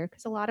through the year,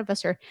 because a lot of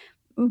us are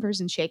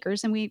movers and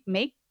shakers and we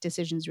make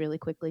decisions really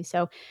quickly.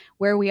 So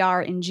where we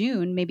are in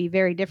June may be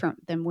very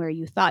different than where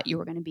you thought you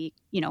were going to be,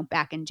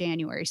 back in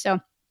January. So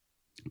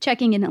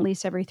checking in at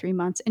least every 3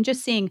 months and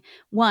just seeing,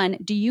 one,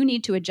 do you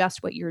need to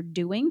adjust what you're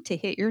doing to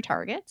hit your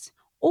targets?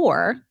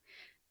 Or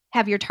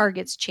have your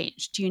targets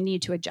changed? Do you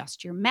need to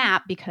adjust your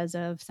map because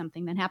of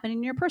something that happened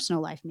in your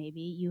personal life?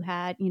 Maybe you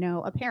had,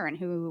 a parent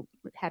who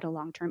had a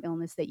long-term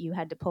illness that you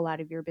had to pull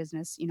out of your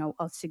business,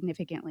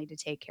 significantly to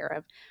take care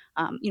of.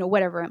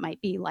 Whatever it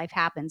might be, life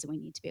happens, and we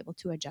need to be able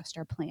to adjust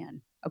our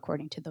plan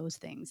according to those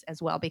things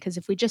as well. Because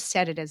if we just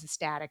set it as a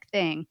static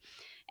thing,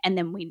 and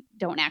then we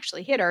don't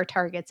actually hit our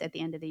targets at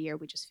the end of the year,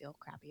 we just feel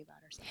crappy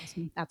about ourselves.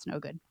 And that's no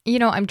good.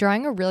 I'm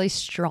drawing a really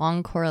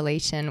strong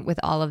correlation with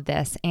all of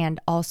this, and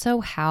also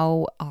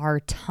how our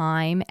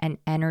time and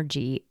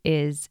energy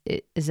is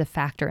a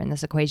factor in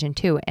this equation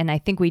too. And I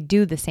think we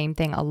do the same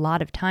thing a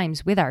lot of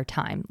times with our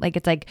time. Like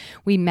it's like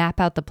we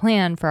map out the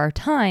plan for our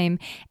time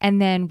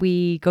and then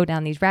we go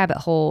down these rabbit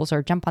holes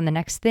or jump on the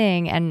next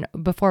thing. And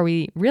before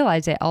we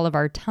realize it, all of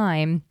our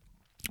time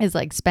is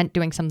like spent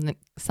doing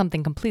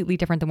something completely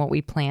different than what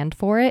we planned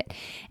for it.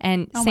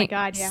 And Oh my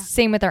God, yeah.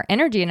 same with our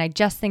energy. And I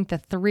just think the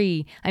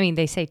three, I mean,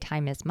 they say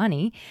time is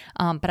money,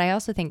 but I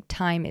also think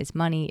time is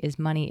money,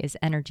 is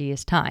energy,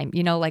 is time.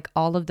 You know, like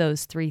all of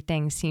those three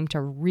things seem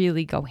to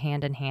really go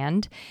hand in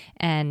hand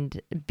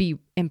and be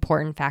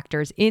important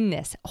factors in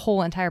this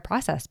whole entire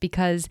process,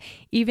 because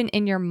even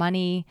in your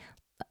money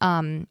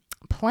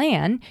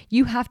plan,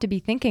 you have to be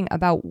thinking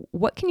about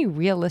what can you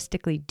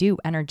realistically do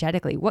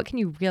energetically? What can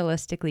you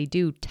realistically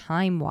do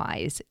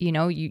time-wise? You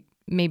know,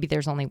 maybe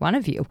there's only one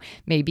of you.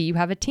 Maybe you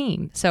have a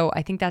team. So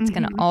I think that's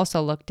going to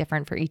also look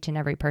different for each and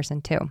every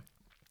person too.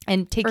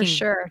 And For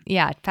sure.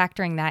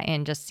 factoring that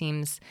in just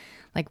seems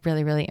like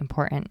really, really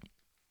important.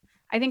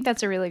 I think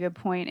that's a really good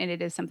point, and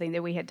it is something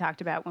that we had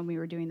talked about when we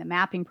were doing the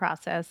mapping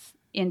process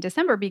in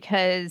December,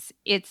 because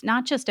it's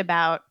not just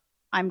about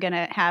I'm going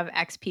to have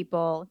X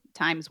people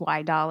times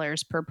Y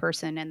dollars per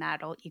person, and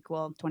that'll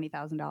equal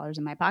 $20,000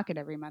 in my pocket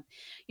every month.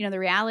 You know, the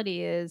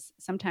reality is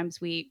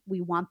sometimes we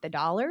want the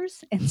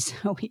dollars, and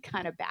so we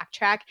kind of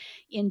backtrack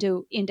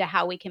into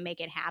how we can make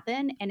it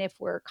happen. And if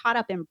we're caught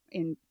up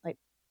in like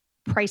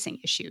pricing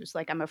issues,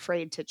 like I'm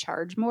afraid to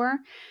charge more,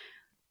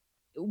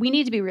 we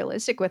need to be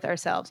realistic with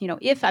ourselves. You know,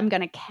 if I'm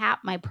going to cap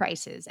my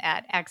prices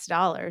at X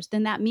dollars,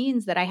 then that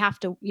means that I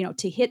have to, you know,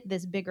 to hit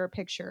this bigger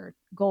picture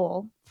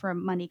goal for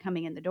money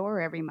coming in the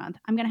door every month,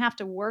 I'm going to have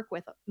to work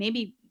with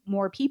maybe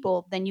more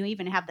people than you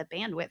even have the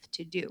bandwidth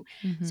to do.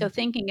 So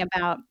thinking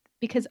about,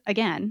 because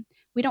again,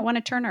 we don't want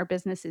to turn our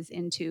businesses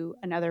into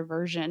another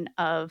version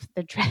of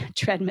the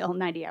treadmill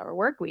 90-hour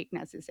work week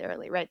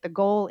necessarily, right? The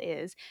goal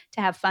is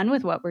to have fun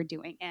with what we're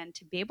doing, and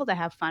to be able to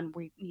have fun,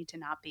 we need to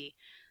not be,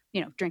 you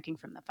know, drinking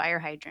from the fire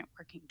hydrant,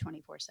 working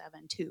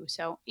 24/7 too.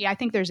 So yeah, I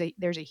think there's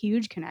a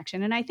huge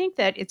connection. And I think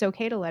that it's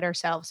okay to let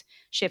ourselves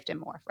shift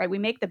and morph, right? We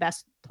make the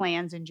best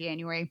plans in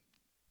January.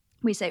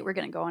 We say we're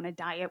going to go on a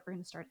diet, we're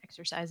going to start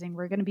exercising,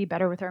 we're going to be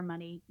better with our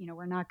money, you know,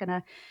 we're not going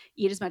to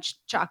eat as much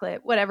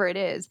chocolate, whatever it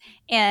is.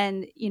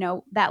 And, you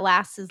know, that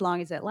lasts as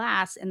long as it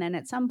lasts. And then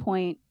at some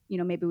point, you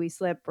know, maybe we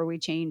slip or we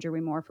change or we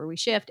morph or we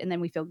shift, and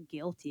then we feel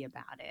guilty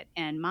about it.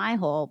 And my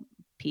whole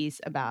piece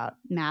about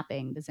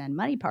mapping the Zen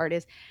money part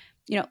is,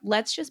 you know,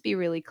 let's just be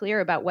really clear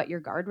about what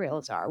your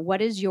guardrails are.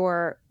 What is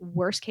your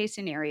worst case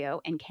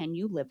scenario, and can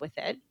you live with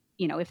it?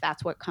 You know, if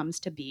that's what comes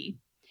to be.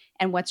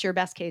 And what's your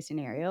best case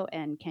scenario,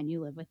 and can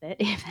you live with it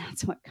if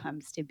that's what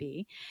comes to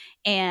be?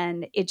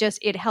 And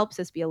it helps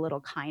us be a little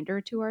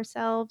kinder to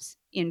ourselves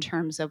in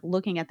terms of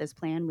looking at this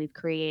plan we've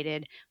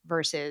created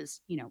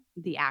versus, you know,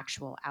 the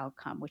actual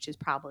outcome, which is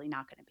probably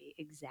not going to be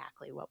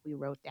exactly what we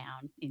wrote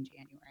down in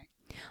January.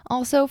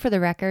 Also, for the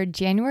record,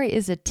 January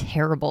is a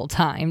terrible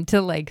time to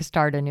like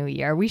start a new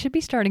year. We should be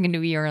starting a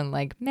new year in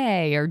like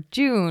May or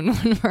June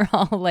when we're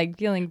all like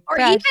feeling Or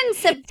fresh. even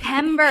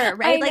September,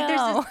 right? I Like there's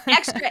know. this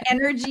extra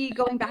energy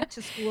going back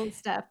to school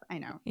stuff. I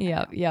know.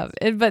 Yep.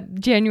 But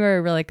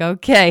January, we're like,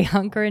 okay,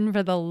 hunker in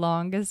for the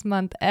longest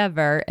month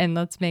ever, and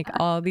let's make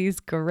all these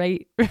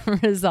great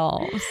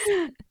resolves.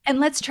 And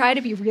let's try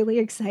to be really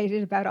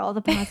excited about all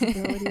the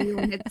possibility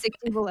when it's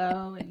 60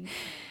 below and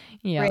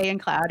gray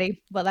and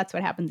cloudy. Well, that's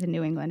what happens in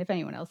New England. If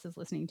anyone else is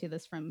listening to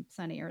this from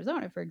sunny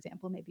Arizona, for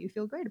example, maybe you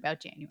feel great about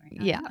January.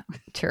 Yeah,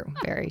 true.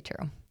 Very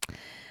true.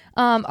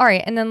 All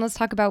right. And then let's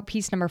talk about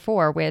piece number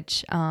 4,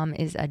 which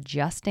is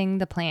adjusting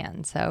the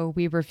plan. So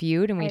we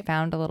reviewed and we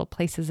found a little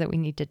places that we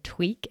need to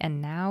tweak,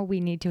 and now we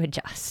need to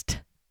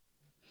adjust.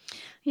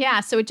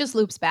 Yeah. So it just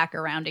loops back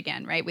around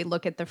again, right? We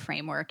look at the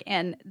framework,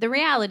 and the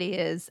reality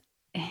is,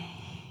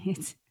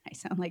 I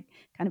sound like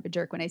kind of a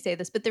jerk when I say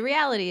this, but the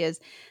reality is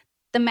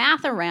the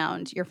math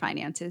around your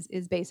finances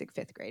is basic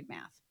 5th grade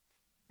math,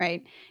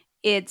 right?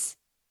 It's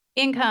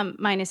income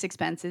minus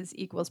expenses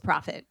equals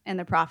profit. And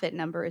the profit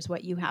number is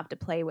what you have to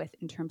play with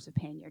in terms of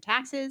paying your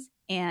taxes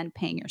and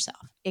paying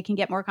yourself. It can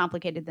get more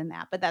complicated than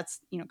that, but that's,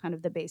 you know, kind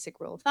of the basic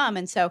rule of thumb.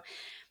 And so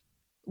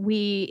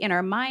we, in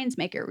our minds,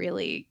 make it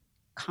really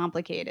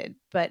complicated,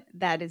 but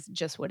that is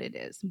just what it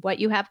is. What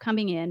you have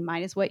coming in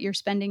minus what you're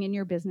spending in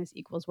your business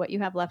equals what you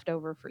have left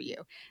over for you.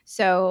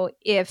 So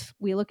if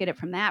we look at it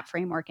from that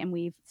framework and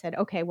we've said,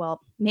 okay,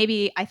 well,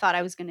 maybe I thought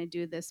I was going to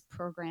do this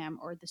program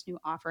or this new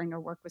offering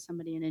or work with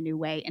somebody in a new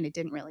way, and it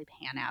didn't really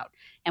pan out.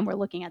 And we're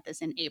looking at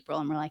this in April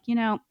and we're like, you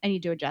know, I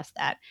need to adjust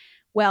that.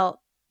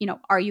 Well, you know,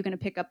 are you going to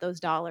pick up those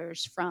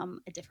dollars from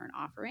a different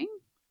offering?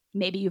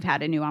 Maybe you've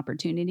had a new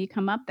opportunity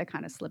come up that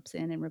kind of slips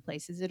in and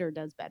replaces it or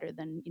does better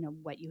than, you know,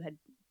 what you had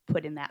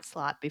put in that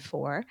slot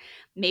before.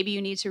 Maybe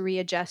you need to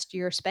readjust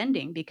your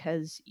spending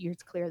because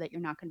it's clear that you're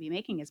not going to be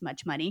making as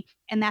much money,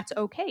 and that's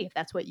okay if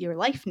that's what your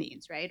life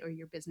needs, right? Or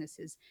your business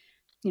is,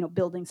 you know,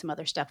 building some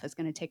other stuff that's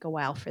going to take a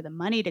while for the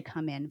money to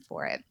come in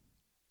for it.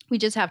 We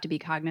just have to be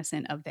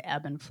cognizant of the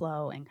ebb and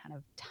flow and kind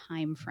of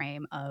time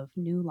frame of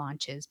new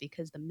launches,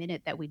 because the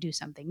minute that we do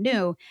something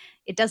new,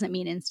 it doesn't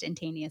mean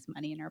instantaneous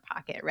money in our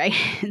pocket, right?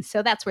 And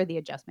so that's where the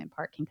adjustment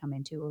part can come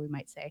into, where we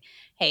might say,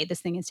 hey,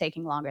 this thing is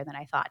taking longer than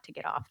I thought to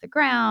get off the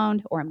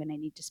ground, or I'm going to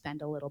need to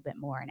spend a little bit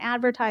more in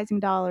advertising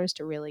dollars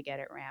to really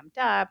get it ramped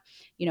up.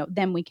 You know,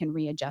 then we can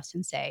readjust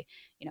and say,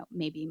 you know,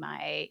 maybe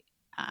my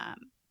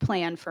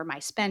plan for my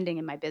spending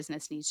and my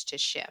business needs to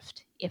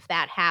shift. If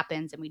that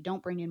happens and we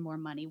don't bring in more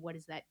money, what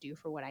does that do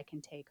for what I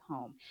can take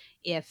home?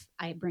 If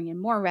I bring in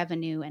more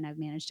revenue and I've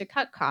managed to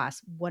cut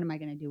costs, what am I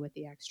going to do with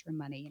the extra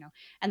money?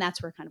 And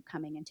that's where kind of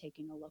coming and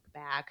taking a look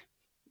back,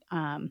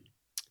 um,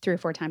 3 or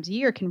 4 times a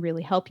year can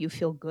really help you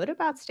feel good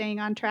about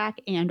staying on track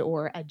and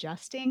or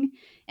adjusting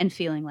and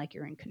feeling like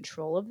you're in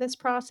control of this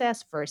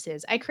process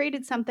versus I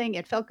created something,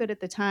 it felt good at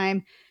the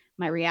time.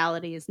 My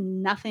reality is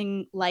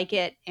nothing like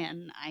it.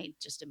 And I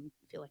just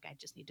feel like I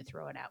just need to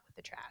throw it out with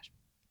the trash.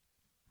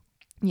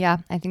 Yeah,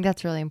 I think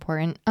that's really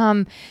important.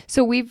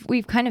 So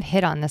we've kind of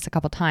hit on this a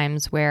couple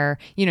times where,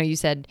 you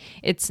said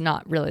it's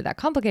not really that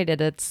complicated.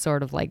 It's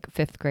sort of like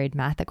fifth grade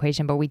math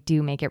equation, but we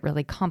do make it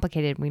really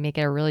complicated. We make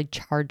it a really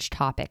charged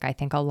topic, I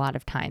think, a lot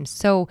of times.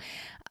 So,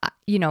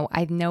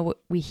 I know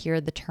we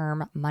hear the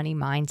term money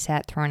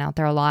mindset thrown out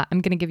there a lot.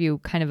 I'm going to give you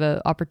kind of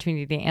an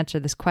opportunity to answer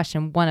this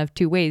question one of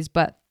two ways,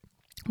 but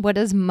what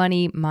does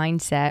money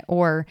mindset,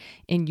 or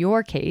in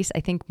your case, I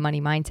think money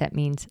mindset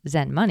means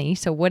Zen money.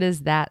 So what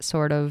does that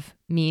sort of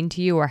mean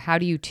to you, or how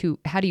do you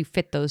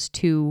fit those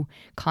two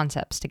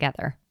concepts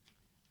together?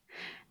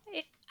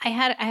 I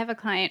have a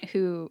client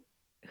who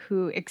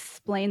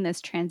explained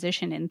this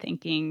transition in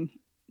thinking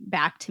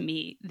back to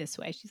me this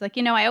way. She's like,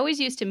 I always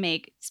used to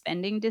make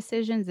spending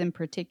decisions in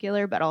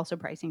particular, but also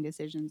pricing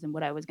decisions and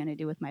what I was going to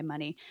do with my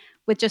money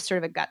with just sort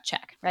of a gut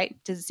check, right?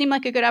 Does it seem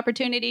like a good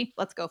opportunity?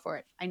 Let's go for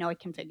it. I know I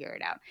can figure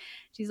it out.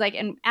 She's like,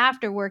 and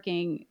after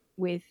working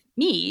with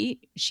me,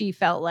 she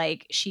felt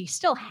like she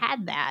still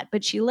had that,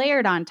 but she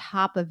layered on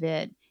top of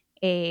it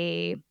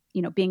being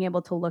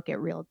able to look at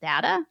real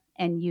data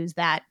and use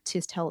that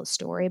to tell a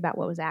story about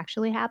what was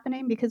actually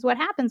happening. Because what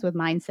happens with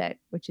mindset,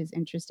 which is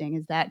interesting,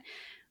 is that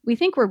we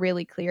think we're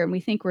really clear and we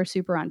think we're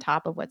super on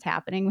top of what's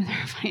happening with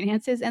our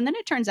finances. And then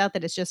it turns out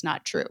that it's just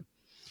not true.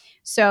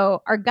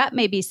 So our gut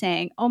may be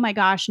saying, oh my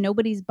gosh,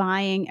 nobody's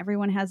buying.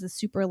 Everyone has a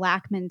super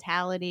lack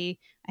mentality.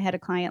 I had a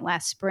client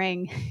last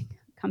spring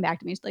come back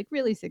to me. She's like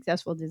really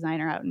successful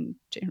designer out in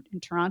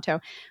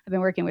Toronto. I've been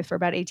working with for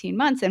about 18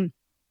 months. And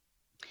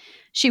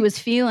she was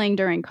feeling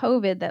during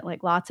COVID that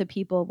like lots of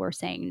people were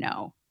saying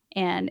no.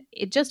 And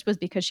it just was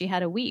because she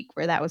had a week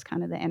where that was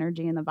kind of the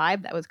energy and the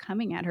vibe that was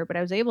coming at her. But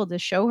I was able to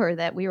show her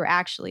that we were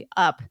actually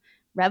up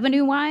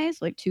revenue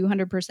wise, like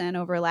 200%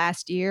 over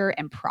last year,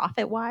 and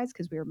profit wise,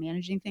 because we were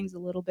managing things a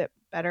little bit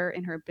better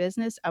in her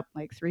business, up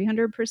like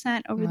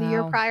 300% over the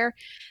year Wow. prior.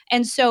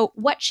 And so,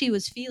 what she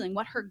was feeling,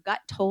 what her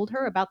gut told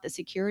her about the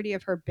security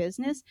of her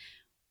business,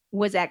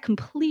 was at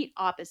complete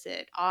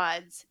opposite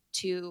odds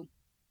to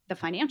the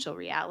financial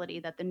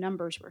reality that the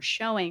numbers were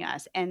showing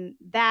us. And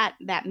that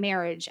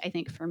marriage, I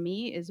think, for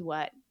me, is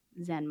what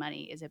Zen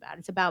money is about.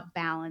 It's about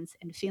balance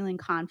and feeling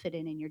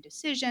confident in your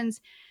decisions,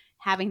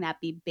 having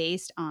that be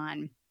based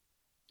on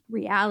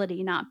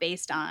reality, not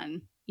based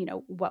on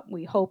what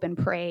we hope and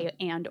pray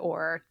and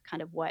or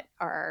kind of what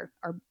our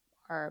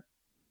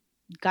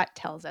gut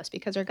tells us,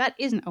 because our gut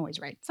isn't always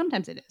right.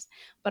 Sometimes it is,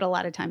 but a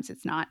lot of times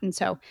it's not. And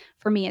so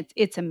for me,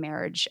 it's a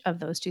marriage of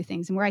those two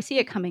things. And where I see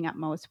it coming up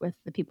most with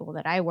the people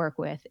that I work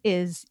with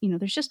is,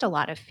 there's just a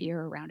lot of fear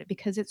around it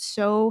because it's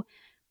so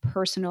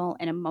personal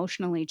and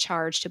emotionally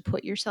charged to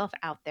put yourself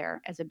out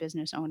there as a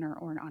business owner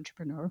or an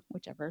entrepreneur,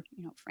 whichever,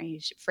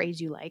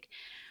 phrase you like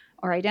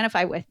or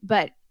identify with.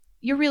 But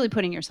you're really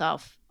putting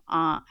yourself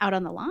out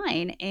on the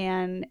line,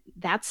 and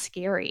that's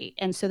scary.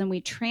 And so then we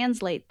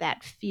translate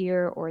that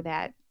fear or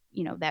that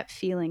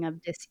feeling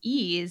of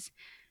dis-ease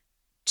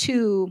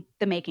to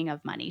the making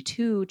of money,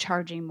 to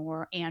charging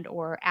more and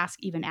or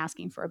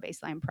asking for a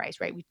baseline price,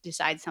 right? We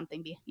decide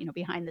something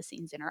behind the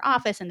scenes in our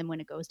office, and then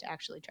when it goes to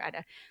actually try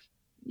to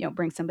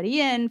bring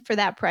somebody in for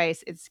that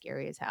price, it's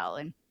scary as hell.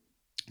 And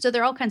so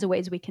there are all kinds of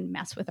ways we can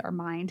mess with our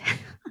mind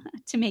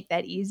to make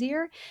that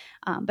easier.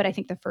 But I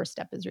think the first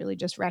step is really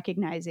just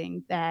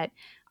recognizing that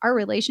our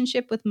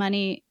relationship with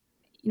money,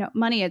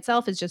 money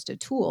itself is just a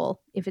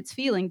tool. If it's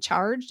feeling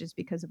charged, it's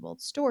because of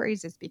old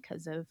stories, it's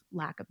because of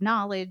lack of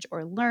knowledge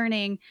or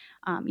learning.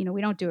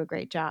 We don't do a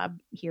great job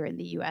here in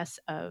the US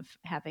of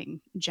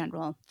having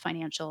general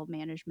financial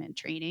management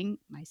training.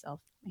 Myself,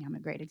 I'm a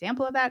great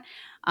example of that.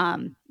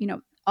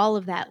 All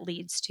of that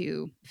leads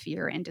to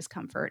fear and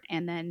discomfort.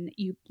 And then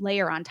you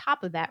layer on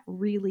top of that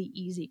really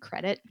easy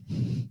credit.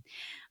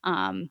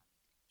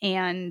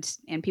 And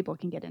people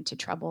can get into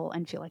trouble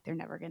and feel like they're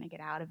never going to get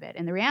out of it.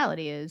 And the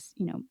reality is,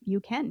 you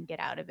can get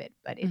out of it,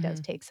 but it does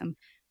take some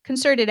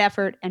concerted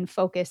effort and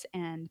focus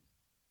and,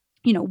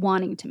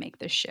 wanting to make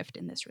this shift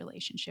in this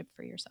relationship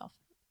for yourself.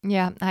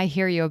 Yeah, I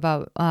hear you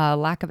about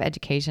lack of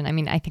education. I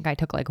mean, I think I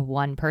took like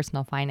one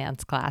personal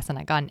finance class and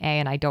I got an A,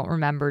 and I don't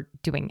remember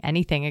doing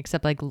anything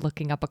except like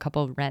looking up a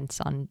couple of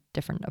rents on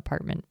different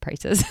apartment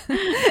prices.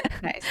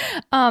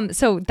 Nice.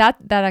 So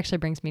that actually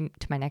brings me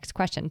to my next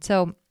question.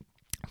 So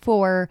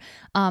For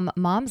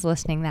moms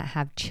listening that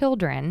have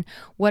children,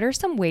 what are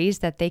some ways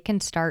that they can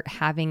start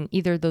having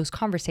either those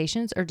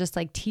conversations or just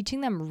like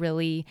teaching them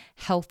really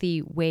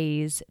healthy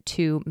ways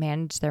to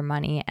manage their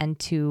money and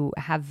to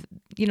have,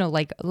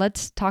 like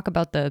let's talk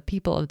about the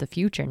people of the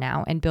future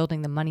now and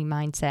building the money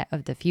mindset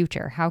of the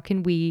future.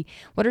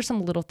 What are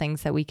some little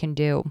things that we can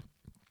do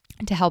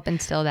to help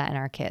instill that in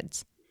our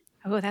kids?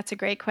 Oh, that's a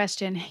great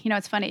question.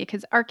 It's funny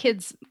because our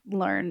kids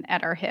learn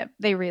at our hip.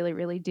 They really,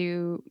 really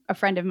do. A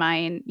friend of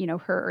mine,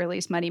 her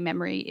earliest money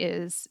memory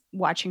is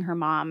watching her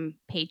mom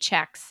pay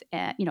checks,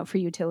 for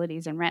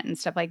utilities and rent and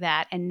stuff like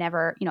that, and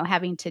never,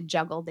 having to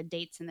juggle the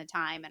dates and the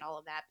time and all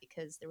of that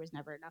because there was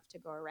never enough to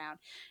go around.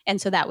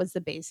 And so that was the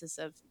basis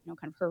of,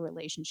 kind of her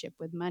relationship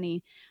with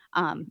money.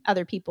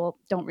 Other people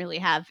don't really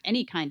have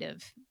any kind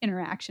of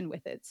interaction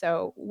with it.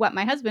 So what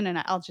my husband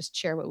and I'll just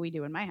share what we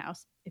do in my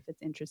house if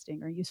it's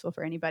interesting or useful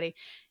for anybody.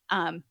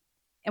 Um,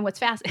 and what's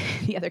fast,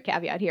 the other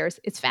caveat here is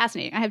it's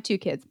fascinating. I have two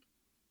kids.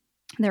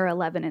 They're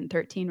 11 and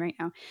 13 right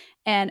now.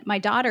 And my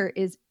daughter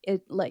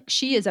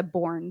she is a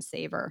born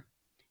saver.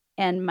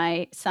 And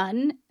my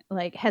son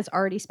has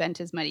already spent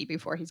his money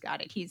before he's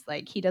got it. He's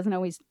like, he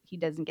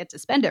doesn't get to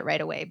spend it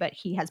right away, but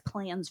he has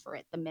plans for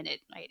it the minute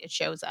it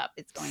shows up.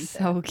 It's going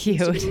So to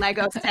used to be cute.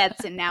 Lego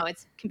sets and now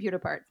it's computer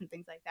parts and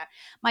things like that.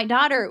 My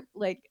daughter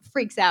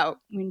freaks out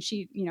when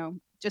she,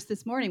 just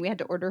this morning we had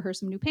to order her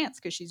some new pants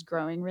because she's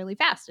growing really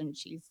fast and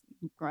she's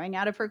growing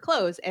out of her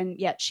clothes. And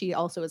yet she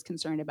also is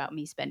concerned about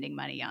me spending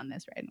money on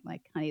this, right? I'm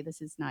like, honey,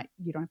 this is not,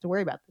 you don't have to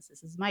worry about this.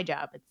 This is my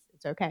job.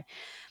 It's okay.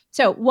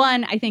 So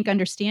one, I think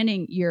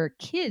understanding your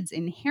kids'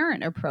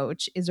 inherent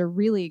approach is a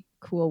really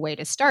cool way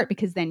to start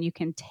because then you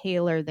can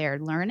tailor their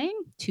learning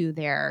to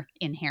their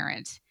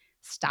inherent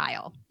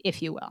style,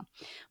 if you will.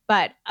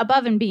 But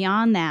above and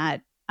beyond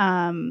that,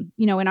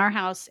 in our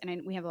house,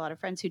 and we have a lot of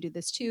friends who do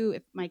this too,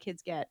 if my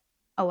kids get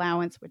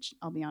allowance, which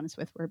I'll be honest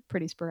with, we're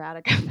pretty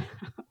sporadic,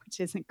 which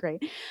isn't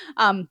great.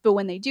 But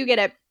when they do get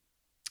it,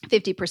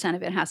 50%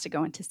 of it has to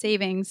go into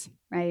savings,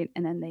 right?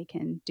 And then they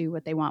can do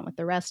what they want with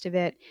the rest of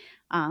it.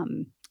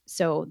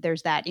 So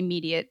there's that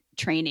immediate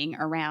training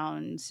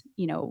around,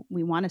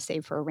 we want to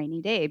save for a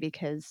rainy day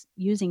because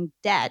using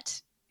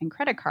debt and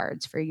credit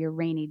cards for your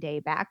rainy day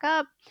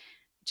backup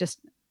just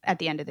at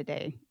the end of the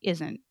day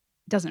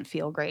doesn't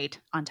feel great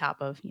on top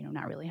of,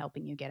 not really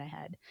helping you get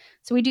ahead.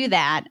 So we do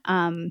that.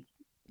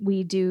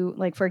 We do,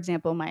 for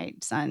example, my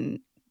son,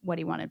 what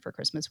he wanted for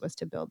Christmas was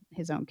to build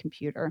his own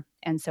computer.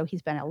 And so he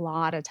spent a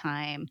lot of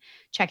time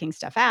checking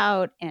stuff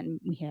out and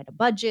we had a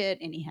budget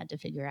and he had to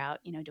figure out,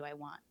 do I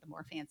want the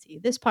more fancy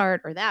this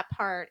part or that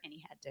part? And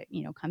he had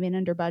to, come in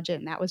under budget.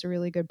 And that was a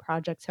really good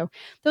project. So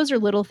those are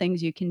little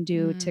things you can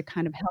do to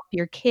kind of help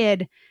your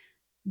kid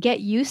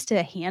get used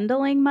to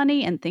handling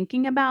money and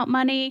thinking about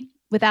money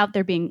without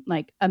there being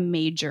a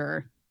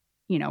major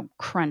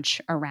crunch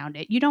around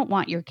it. You don't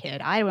want your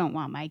kid, I don't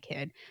want my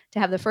kid to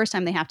have the first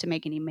time they have to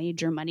make any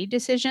major money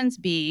decisions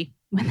be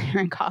when they're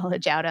in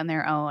college out on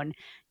their own,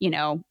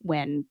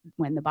 when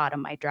the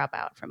bottom might drop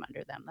out from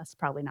under them. That's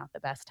probably not the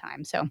best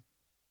time. So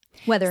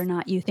whether or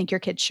not you think your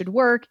kids should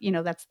work,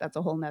 that's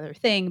a whole nother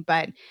thing.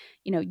 But,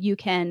 you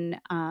can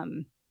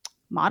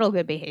model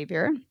good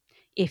behavior.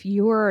 If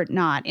you're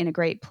not in a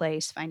great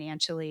place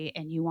financially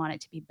and you want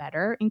it to be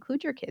better,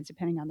 include your kids,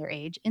 depending on their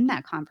age, in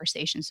that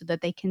conversation so that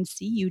they can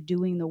see you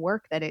doing the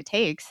work that it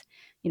takes,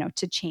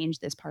 to change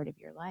this part of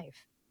your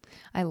life.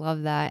 I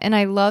love that. And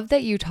I love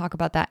that you talk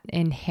about that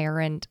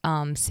inherent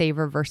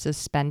saver versus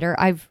spender.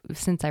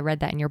 Since I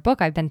read that in your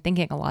book, I've been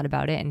thinking a lot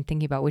about it and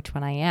thinking about which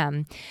one I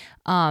am.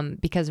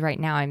 Because right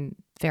now I'm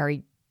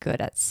very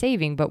good at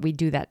saving, but we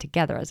do that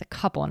together as a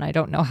couple. And I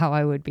don't know how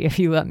I would be if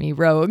you let me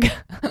rogue.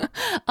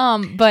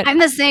 But I'm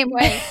the same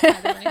way.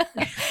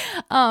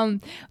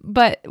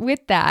 But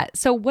with that,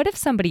 so what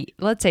if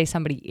let's say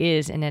somebody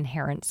is an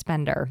inherent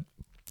spender?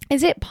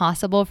 Is it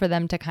possible for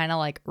them to kind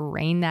of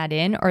rein that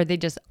in, or are they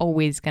just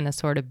always going to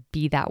sort of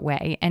be that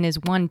way? And is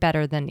one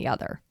better than the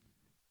other?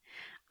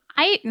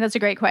 That's a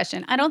great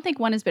question. I don't think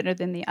one is better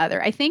than the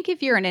other. I think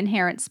if you're an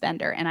inherent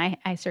spender, and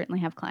I certainly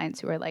have clients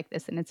who are like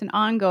this, and it's an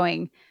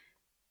ongoing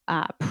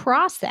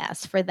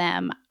process for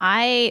them,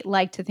 I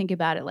like to think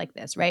about it like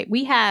this, right?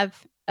 We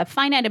have a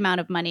finite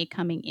amount of money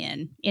coming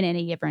in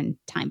any given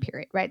time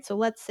period, right? So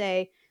let's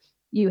say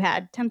you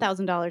had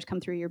 $10,000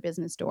 come through your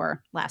business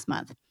door last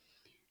month.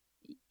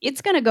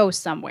 It's going to go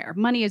somewhere.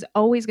 Money is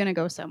always going to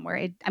go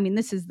somewhere.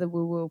 This is the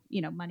woo-woo,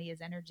 money is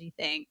energy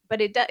thing,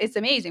 but it's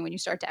amazing when you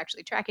start to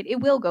actually track it. It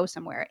will go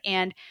somewhere.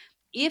 And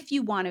if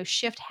you want to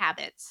shift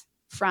habits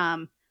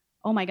from,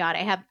 oh my God,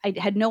 I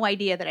had no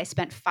idea that I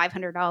spent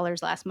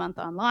 $500 last month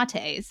on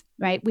lattes,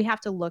 right? We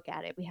have to look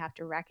at it. We have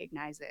to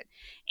recognize it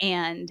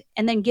and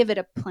then give it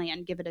a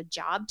plan, give it a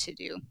job to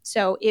do.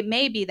 So it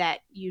may be that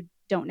you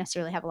don't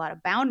necessarily have a lot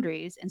of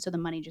boundaries. And so the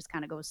money just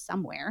kind of goes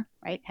somewhere,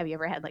 right? Have you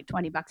ever had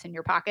 $20 in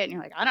your pocket and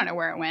you're like, I don't know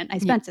where it went. I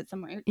spent it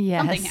somewhere. Yes.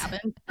 Something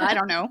happened. I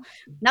don't know.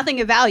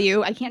 Nothing of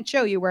value. I can't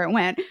show you where it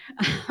went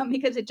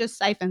because it just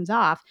siphons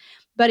off.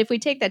 But if we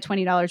take that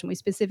 $20 and we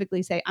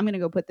specifically say, I'm going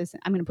to put this in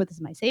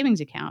my savings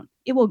account,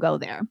 it will go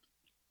there.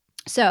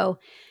 So,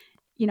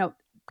 you know,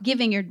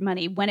 giving your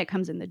money when it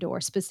comes in the door,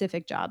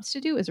 specific jobs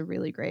to do is a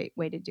really great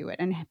way to do it.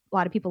 And a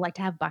lot of people like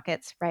to have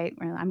buckets, right?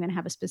 Where I'm going to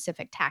have a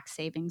specific tax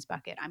savings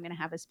bucket. I'm going to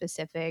have a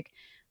specific,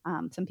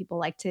 some people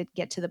like to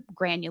get to the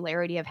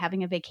granularity of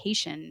having a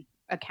vacation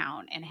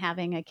account and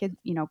having a kid,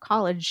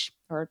 college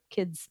or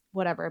kids,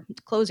 whatever,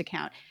 clothes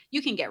account.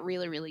 You can get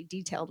really, really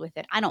detailed with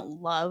it. I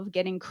don't love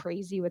getting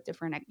crazy with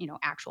different,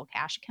 actual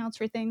cash accounts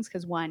for things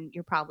because one,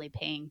 you're probably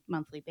paying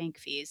monthly bank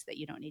fees that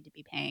you don't need to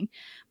be paying.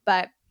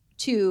 But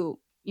two,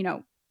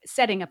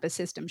 setting up a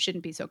system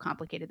shouldn't be so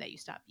complicated that you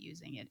stop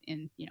using it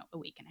in a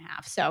week and a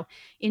half. So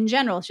in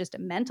general, it's just a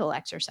mental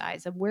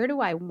exercise of where do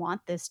I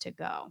want this to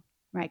go,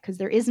 right? Because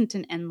there isn't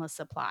an endless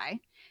supply.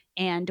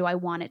 And do I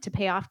want it to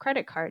pay off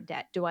credit card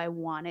debt? Do I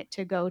want it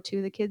to go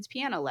to the kids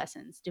piano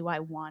lessons? Do I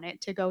want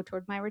it to go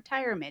toward my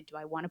retirement? Do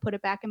I want to put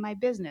it back in my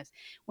business?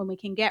 When we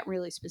can get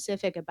really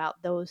specific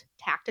about those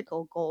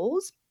tactical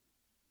goals,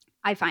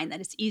 I find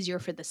that it's easier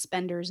for the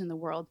spenders in the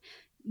world.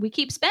 We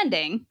keep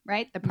spending,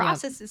 right? The Yep.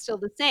 process is still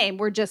the same.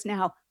 We're just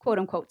now, quote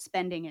unquote,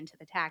 spending into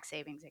the tax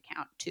savings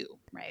account too,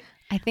 right?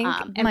 I think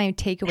And my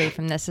takeaway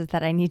from this is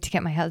that I need to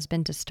get my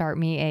husband to start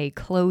me a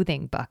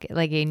clothing bucket,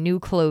 like a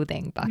new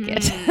clothing bucket.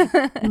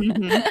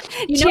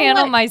 mhm. You know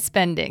Channel what? my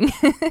spending.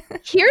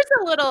 Here's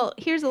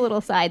a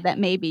little side that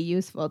may be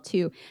useful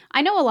too.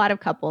 I know a lot of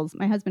couples.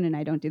 My husband and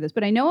I don't do this,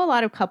 but I know a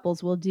lot of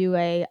couples will do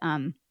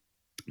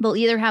they'll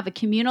either have a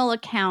communal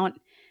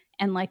account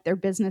and like their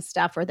business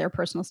stuff or their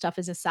personal stuff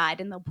is aside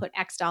and they'll put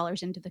X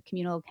dollars into the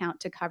communal account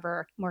to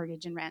cover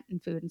mortgage and rent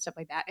and food and stuff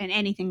like that. And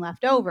anything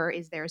left over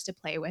is theirs to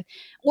play with.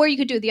 Or you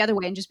could do it the other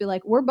way and just be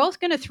like, we're both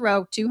going to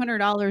throw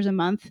 $200 a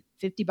month,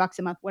 $50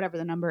 a month, whatever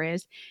the number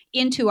is,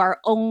 into our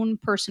own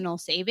personal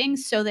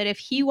savings so that if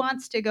he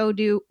wants to go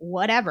do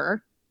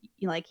whatever,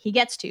 like he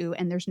gets to,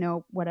 and there's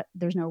no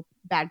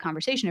bad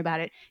conversation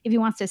about it. If he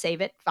wants to save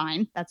it,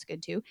 fine, that's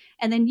good too.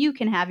 And then you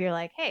can have your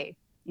like, hey,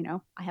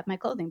 I have my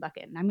clothing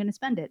bucket and I'm going to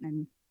spend it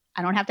and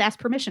I don't have to ask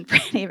permission for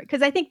any of it.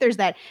 Cause I think there's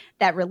that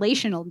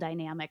relational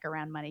dynamic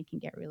around money can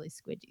get really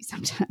squidgy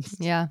sometimes.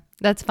 Yeah,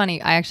 that's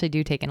funny. I actually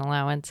do take an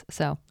allowance.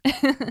 So,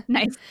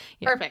 Nice.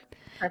 yeah, Perfect.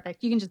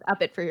 You can just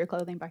up it for your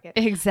clothing bucket.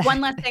 One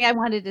last exactly. thing I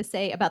wanted to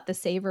say about the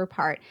saver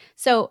part.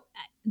 So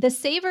the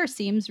saver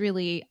seems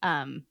really,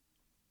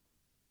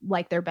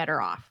 like they're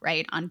better off,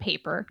 right? On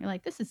paper, you're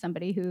like, this is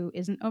somebody who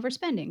isn't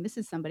overspending. This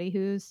is somebody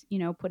who's,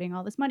 putting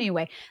all this money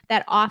away.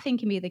 That often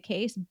can be the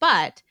case,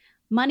 but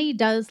money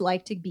does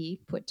like to be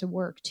put to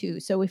work too.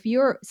 So if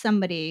you're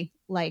somebody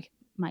like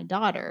my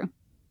daughter,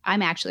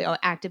 I'm actually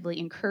actively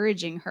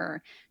encouraging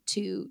her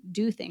to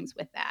do things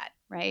with that,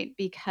 right?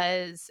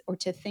 Because, or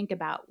to think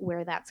about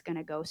where that's going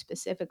to go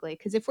specifically.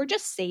 Because if we're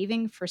just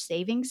saving for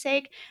saving's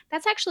sake,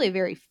 that's actually a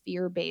very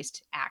fear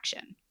based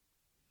action,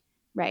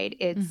 right?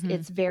 It's Hmm.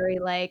 it's very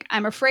like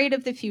I'm afraid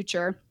of the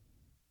future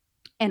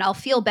and I'll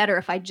feel better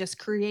if I just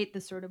create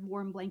this sort of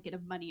warm blanket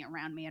of money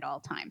around me at all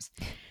times.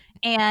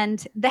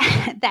 And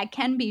that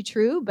can be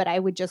true, but I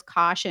would just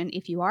caution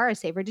if you are a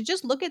saver to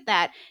just look at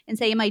that and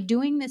say, am I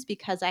doing this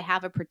because I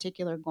have a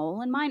particular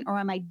goal in mind, or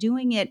am I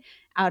doing it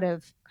out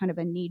of kind of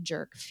a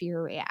knee-jerk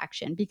fear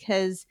reaction?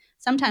 Because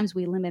sometimes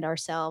we limit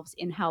ourselves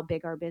in how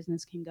big our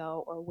business can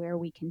go or where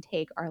we can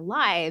take our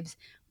lives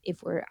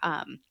if we're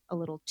a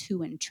little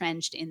too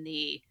entrenched in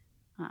the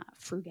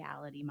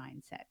frugality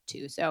mindset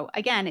too. So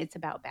again, it's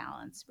about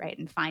balance, right?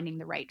 And finding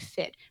the right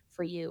fit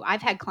for you.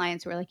 I've had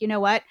clients who are like, you know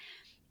what?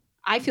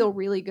 I feel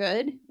really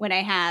good when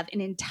I have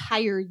an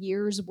entire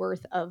year's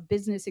worth of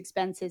business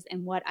expenses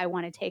and what I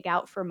want to take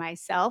out for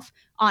myself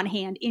on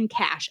hand in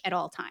cash at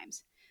all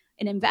times.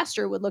 An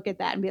investor would look at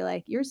that and be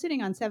like, you're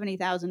sitting on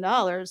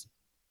 $70,000.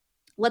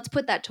 Let's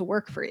put that to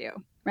work for you.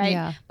 Right.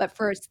 Yeah. But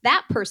for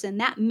that person,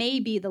 that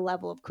may be the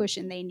level of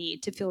cushion they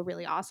need to feel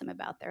really awesome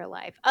about their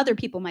life. Other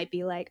people might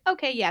be like,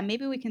 okay, yeah,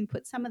 maybe we can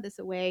put some of this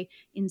away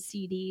in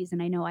CDs and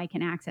I know I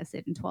can access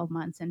it in 12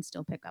 months and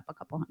still pick up a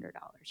couple $100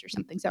 or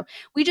something. So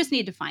we just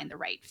need to find the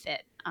right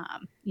fit,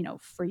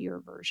 for your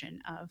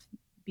version of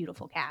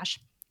beautiful cash.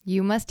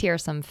 You must hear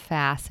some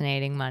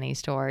fascinating money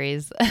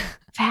stories.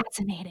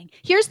 Fascinating.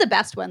 Here's the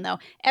best one though.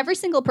 Every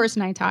single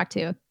person I talk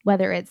to,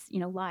 whether it's,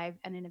 live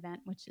at an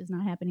event, which is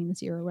not happening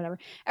this year or whatever,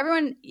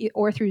 everyone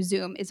or through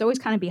Zoom is always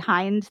kind of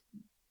behind,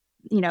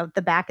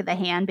 the back of the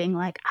hand being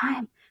like,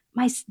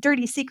 my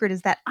dirty secret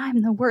is that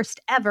I'm the worst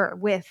ever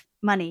with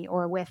money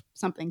or with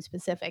something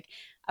specific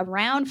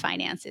around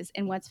finances.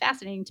 And what's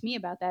fascinating to me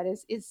about that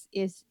is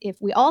if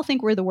we all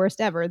think we're the worst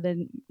ever,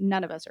 then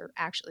none of us are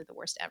actually the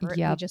worst ever.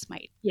 We Yep. just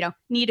might,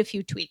 need a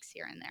few tweaks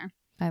here and there.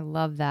 I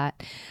love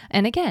that.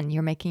 And again,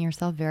 you're making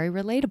yourself very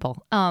relatable.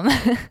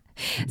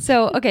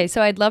 So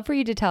I'd love for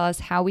you to tell us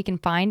how we can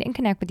find and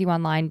connect with you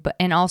online, but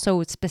and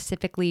also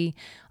specifically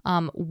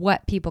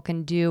what people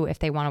can do if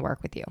they want to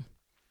work with you.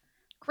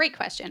 Great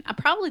question.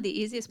 Probably the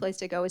easiest place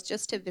to go is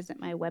just to visit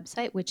my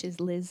website, which is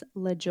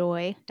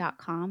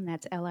lizlajoie.com.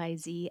 That's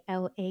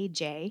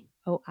LIZLAJOIE.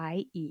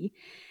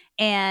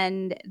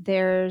 And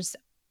there's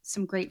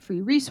some great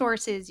free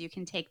resources. You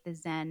can take the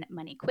Zen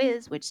Money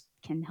Quiz, which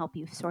can help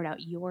you sort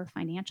out your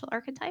financial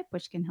archetype,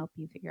 which can help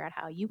you figure out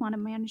how you want to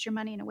manage your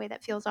money in a way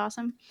that feels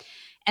awesome.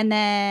 And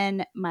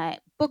then my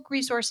book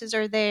resources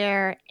are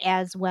there,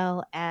 as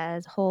well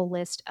as a whole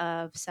list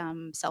of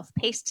some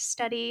self-paced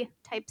study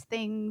type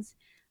things,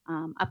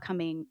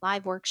 upcoming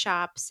live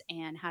workshops,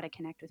 and how to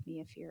connect with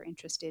me if you're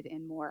interested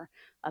in more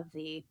of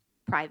the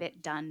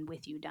private done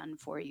with you, done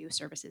for you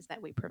services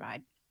that we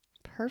provide.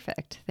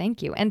 Perfect.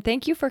 Thank you. And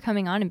thank you for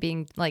coming on and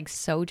being like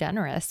so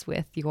generous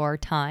with your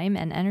time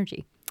and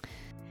energy.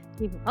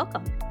 You're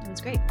welcome. It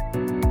was great.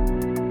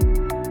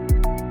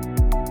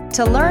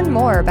 To learn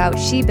more about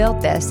She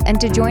Built This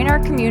and to join our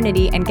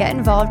community and get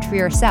involved for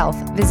yourself,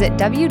 visit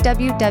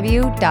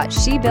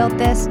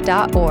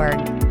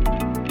www.shebuiltthis.org.